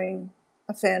of doing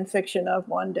a fan fiction of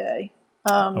one day.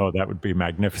 That would be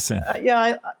magnificent.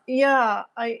 I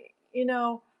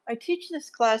teach this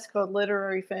class called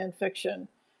Literary Fan Fiction,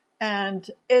 and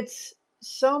it's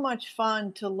so much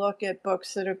fun to look at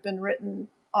books that have been written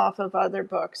off of other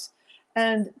books.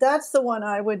 And that's the one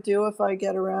I would do if I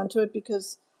get around to it,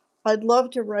 because I'd love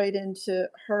to write into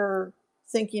her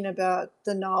thinking about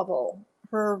the novel,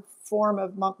 her form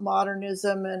of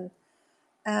modernism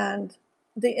and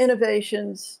the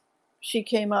innovations she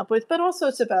came up with. But also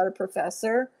it's about a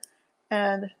professor,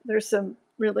 and there's some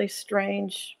really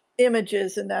strange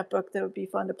images in that book that would be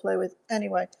fun to play with.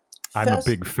 Anyway. I'm a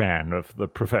big fan of The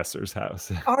Professor's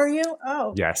House. Are you?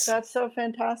 Oh, yes. That's so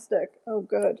fantastic. Oh,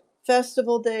 good.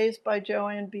 Festival Days by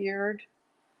Joanne Beard.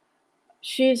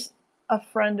 She's a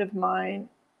friend of mine.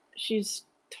 She's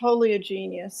totally a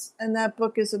genius, and that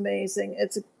book is amazing.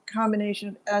 It's a combination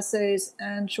of essays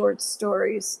and short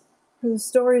stories. The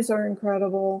stories are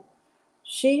incredible.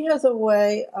 She has a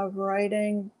way of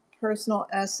writing personal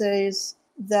essays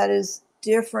that is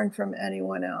different from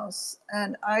anyone else.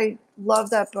 And I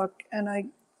love that book, and I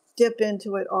dip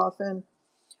into it often.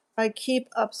 I keep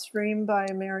Upstream by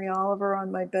Mary Oliver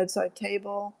on my bedside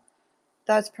table.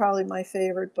 That's probably my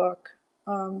favorite book.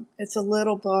 It's a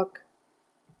little book.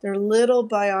 There are little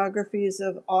biographies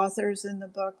of authors in the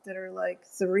book that are like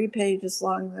 3 pages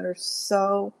long that are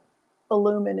so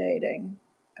illuminating.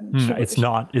 It's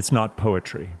not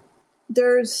poetry.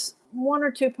 There's 1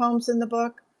 or 2 poems in the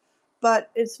book, but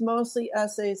it's mostly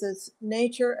essays. It's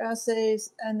nature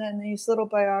essays, and then these little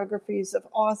biographies of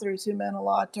authors who meant a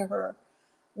lot to her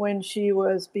when she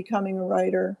was becoming a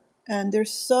writer. And they're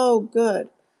so good.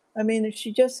 I mean,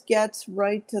 she just gets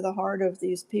right to the heart of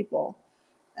these people.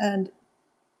 And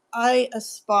I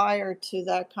aspire to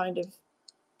that kind of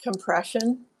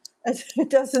compression. It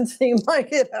doesn't seem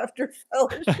like it after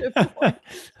Fellowship,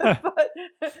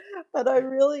 but I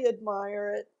really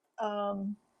admire it.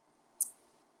 I'm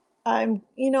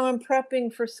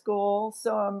prepping for school,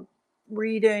 so I'm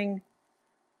rereading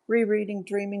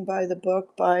Dreaming by the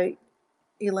Book by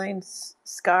Elaine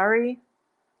Scarry,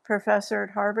 professor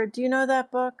at Harvard. Do you know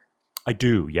that book? I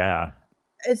do, yeah.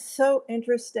 it's so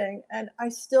interesting, and I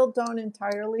still don't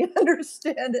entirely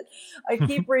understand it. I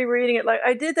keep rereading it. Like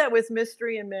I did that with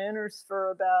Mystery and Manners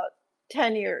for about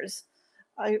 10 years.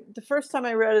 The first time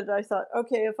I read it, I thought,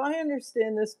 okay, if I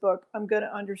understand this book, I'm going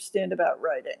to understand about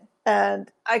writing.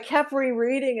 And I kept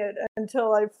rereading it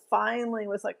until I finally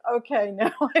was like, okay,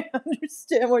 now I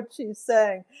understand what she's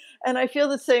saying. And I feel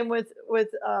the same with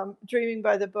Dreaming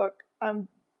by the Book. I'm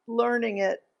learning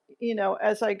it,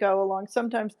 as I go along.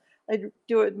 Sometimes I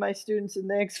do it with my students and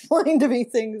they explain to me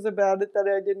things about it that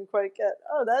I didn't quite get.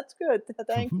 Oh, that's good.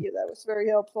 Thank you. That was very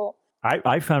helpful.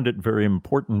 I found it very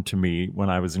important to me when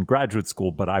I was in graduate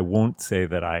school, but I won't say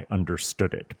that I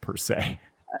understood it per se.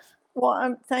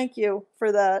 Well, thank you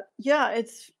for that. Yeah,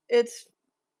 it's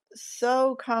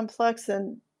so complex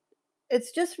and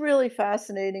it's just really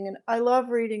fascinating. And I love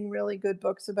reading really good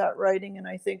books about writing. And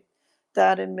I think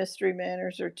that and Mystery and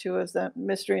Manners are two of them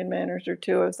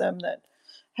that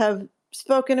have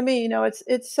spoken to me.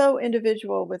 It's so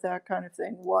individual with that kind of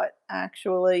thing, what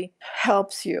actually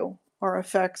helps you or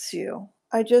affects you.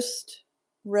 I just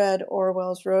read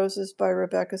Orwell's Roses by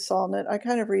Rebecca Solnit. I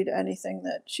kind of read anything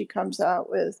that she comes out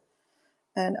with.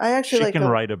 And I actually she can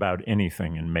write about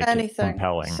anything and make it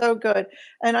compelling. So good.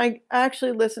 And I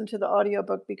actually listen to the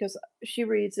audiobook because she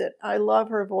reads it. I love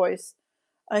her voice.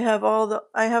 I have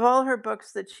all her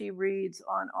books that she reads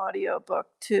on audiobook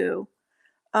too.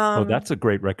 That's a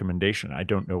great recommendation. I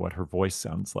don't know what her voice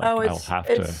sounds like. I'll have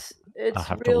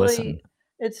to listen.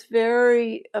 It's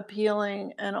very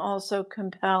appealing and also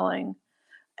compelling.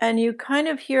 And you kind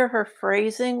of hear her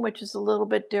phrasing, which is a little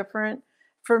bit different.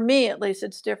 For me, at least,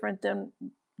 it's different than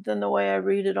the way I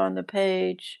read it on the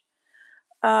page.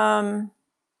 What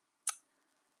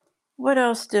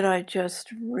else did I just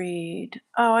read?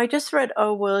 Oh, I just read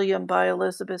Oh, William by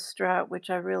Elizabeth Strout, which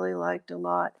I really liked a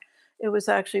lot. It was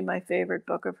actually my favorite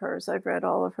book of hers. I've read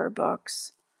all of her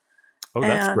books. Oh,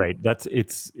 that's great.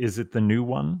 Is it the new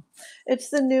one? It's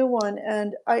the new one.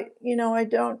 And I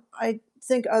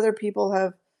think other people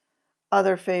have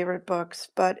other favorite books,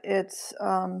 but it's,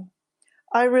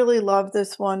 I really love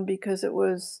this one because it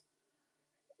was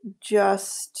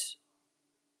just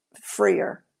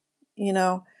freer.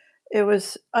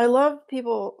 I love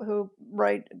people who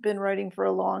been writing for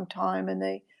a long time and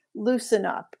they loosen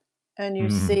up and you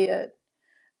see it.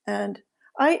 And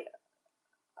I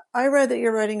read that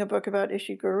you're writing a book about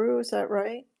Ishiguro. Is that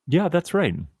right? Yeah, that's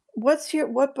right.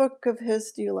 What book of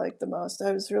his do you like the most?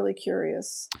 I was really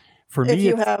curious. For me, if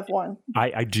you have one.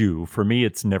 I do. For me,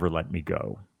 it's Never Let Me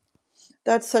Go.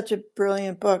 That's such a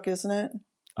brilliant book, isn't it?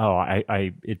 Oh,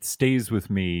 it stays with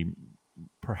me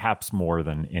perhaps more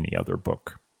than any other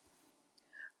book.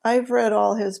 I've read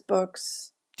all his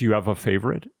books. Do you have a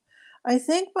favorite? I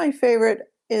think my favorite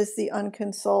is The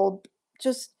Unconsoled.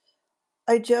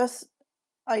 I just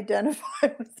identify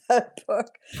with that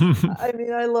book. I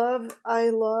mean, I love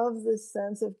the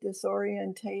sense of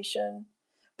disorientation,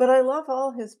 but I love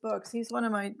all his books. He's one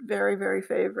of my very, very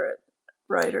favorite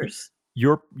writers.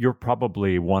 You're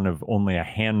probably one of only a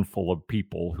handful of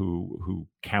people who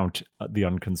count The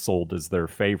Unconsoled as their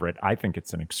favorite. I think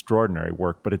it's an extraordinary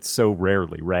work, but it's so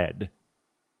rarely read.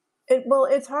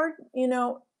 It's hard,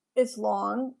 it's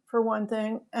long for one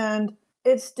thing, and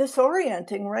it's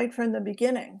disorienting right from the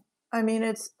beginning. I mean,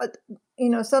 it's,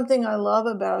 something I love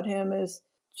about him is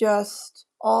just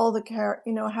all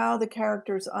how the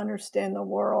characters understand the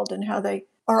world and how they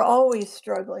are always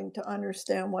struggling to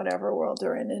understand whatever world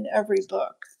they're in every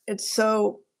book. It's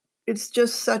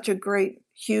just such a great,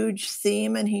 huge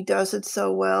theme, and he does it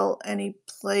so well, and he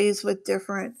plays with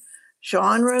different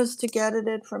genres to get at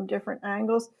it from different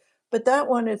angles. But that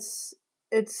one, it's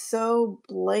so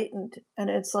blatant, and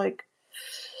it's like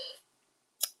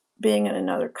being in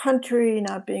another country,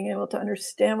 not being able to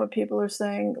understand what people are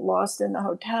saying, lost in the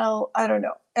hotel. I don't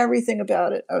know, everything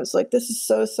about it. I was like, this is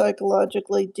so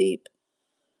psychologically deep.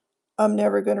 I'm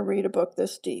never going to read a book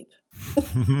this deep.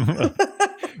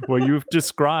 Well, you've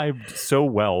described so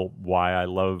well why I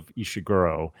love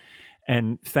Ishiguro.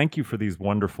 And thank you for these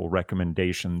wonderful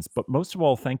recommendations. But most of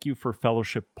all, thank you for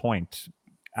Fellowship Point.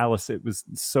 Alice, it was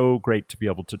so great to be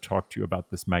able to talk to you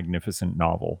about this magnificent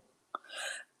novel.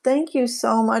 Thank you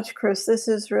so much, Chris. This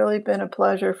has really been a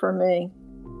pleasure for me.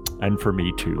 And for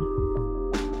me, too.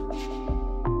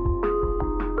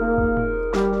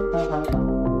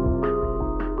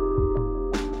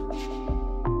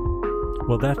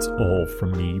 Well, that's all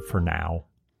from me for now.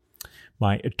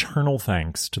 My eternal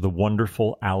thanks to the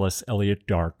wonderful Alice Elliott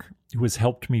Dark, who has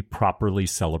helped me properly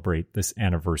celebrate this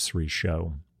anniversary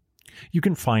show. You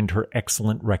can find her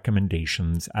excellent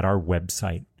recommendations at our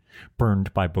website,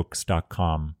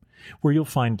 burnedbybooks.com, where you'll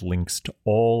find links to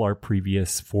all our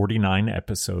previous 49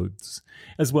 episodes,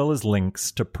 as well as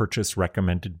links to purchase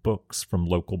recommended books from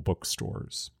local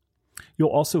bookstores. You'll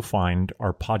also find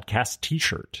our podcast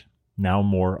t-shirt, now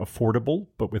more affordable,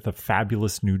 but with a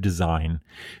fabulous new design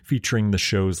featuring the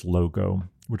show's logo,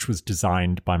 which was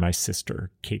designed by my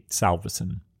sister, Kate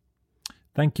Salveson.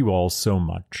 Thank you all so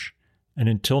much, and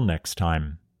until next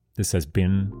time, this has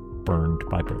been Burned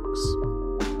by Books.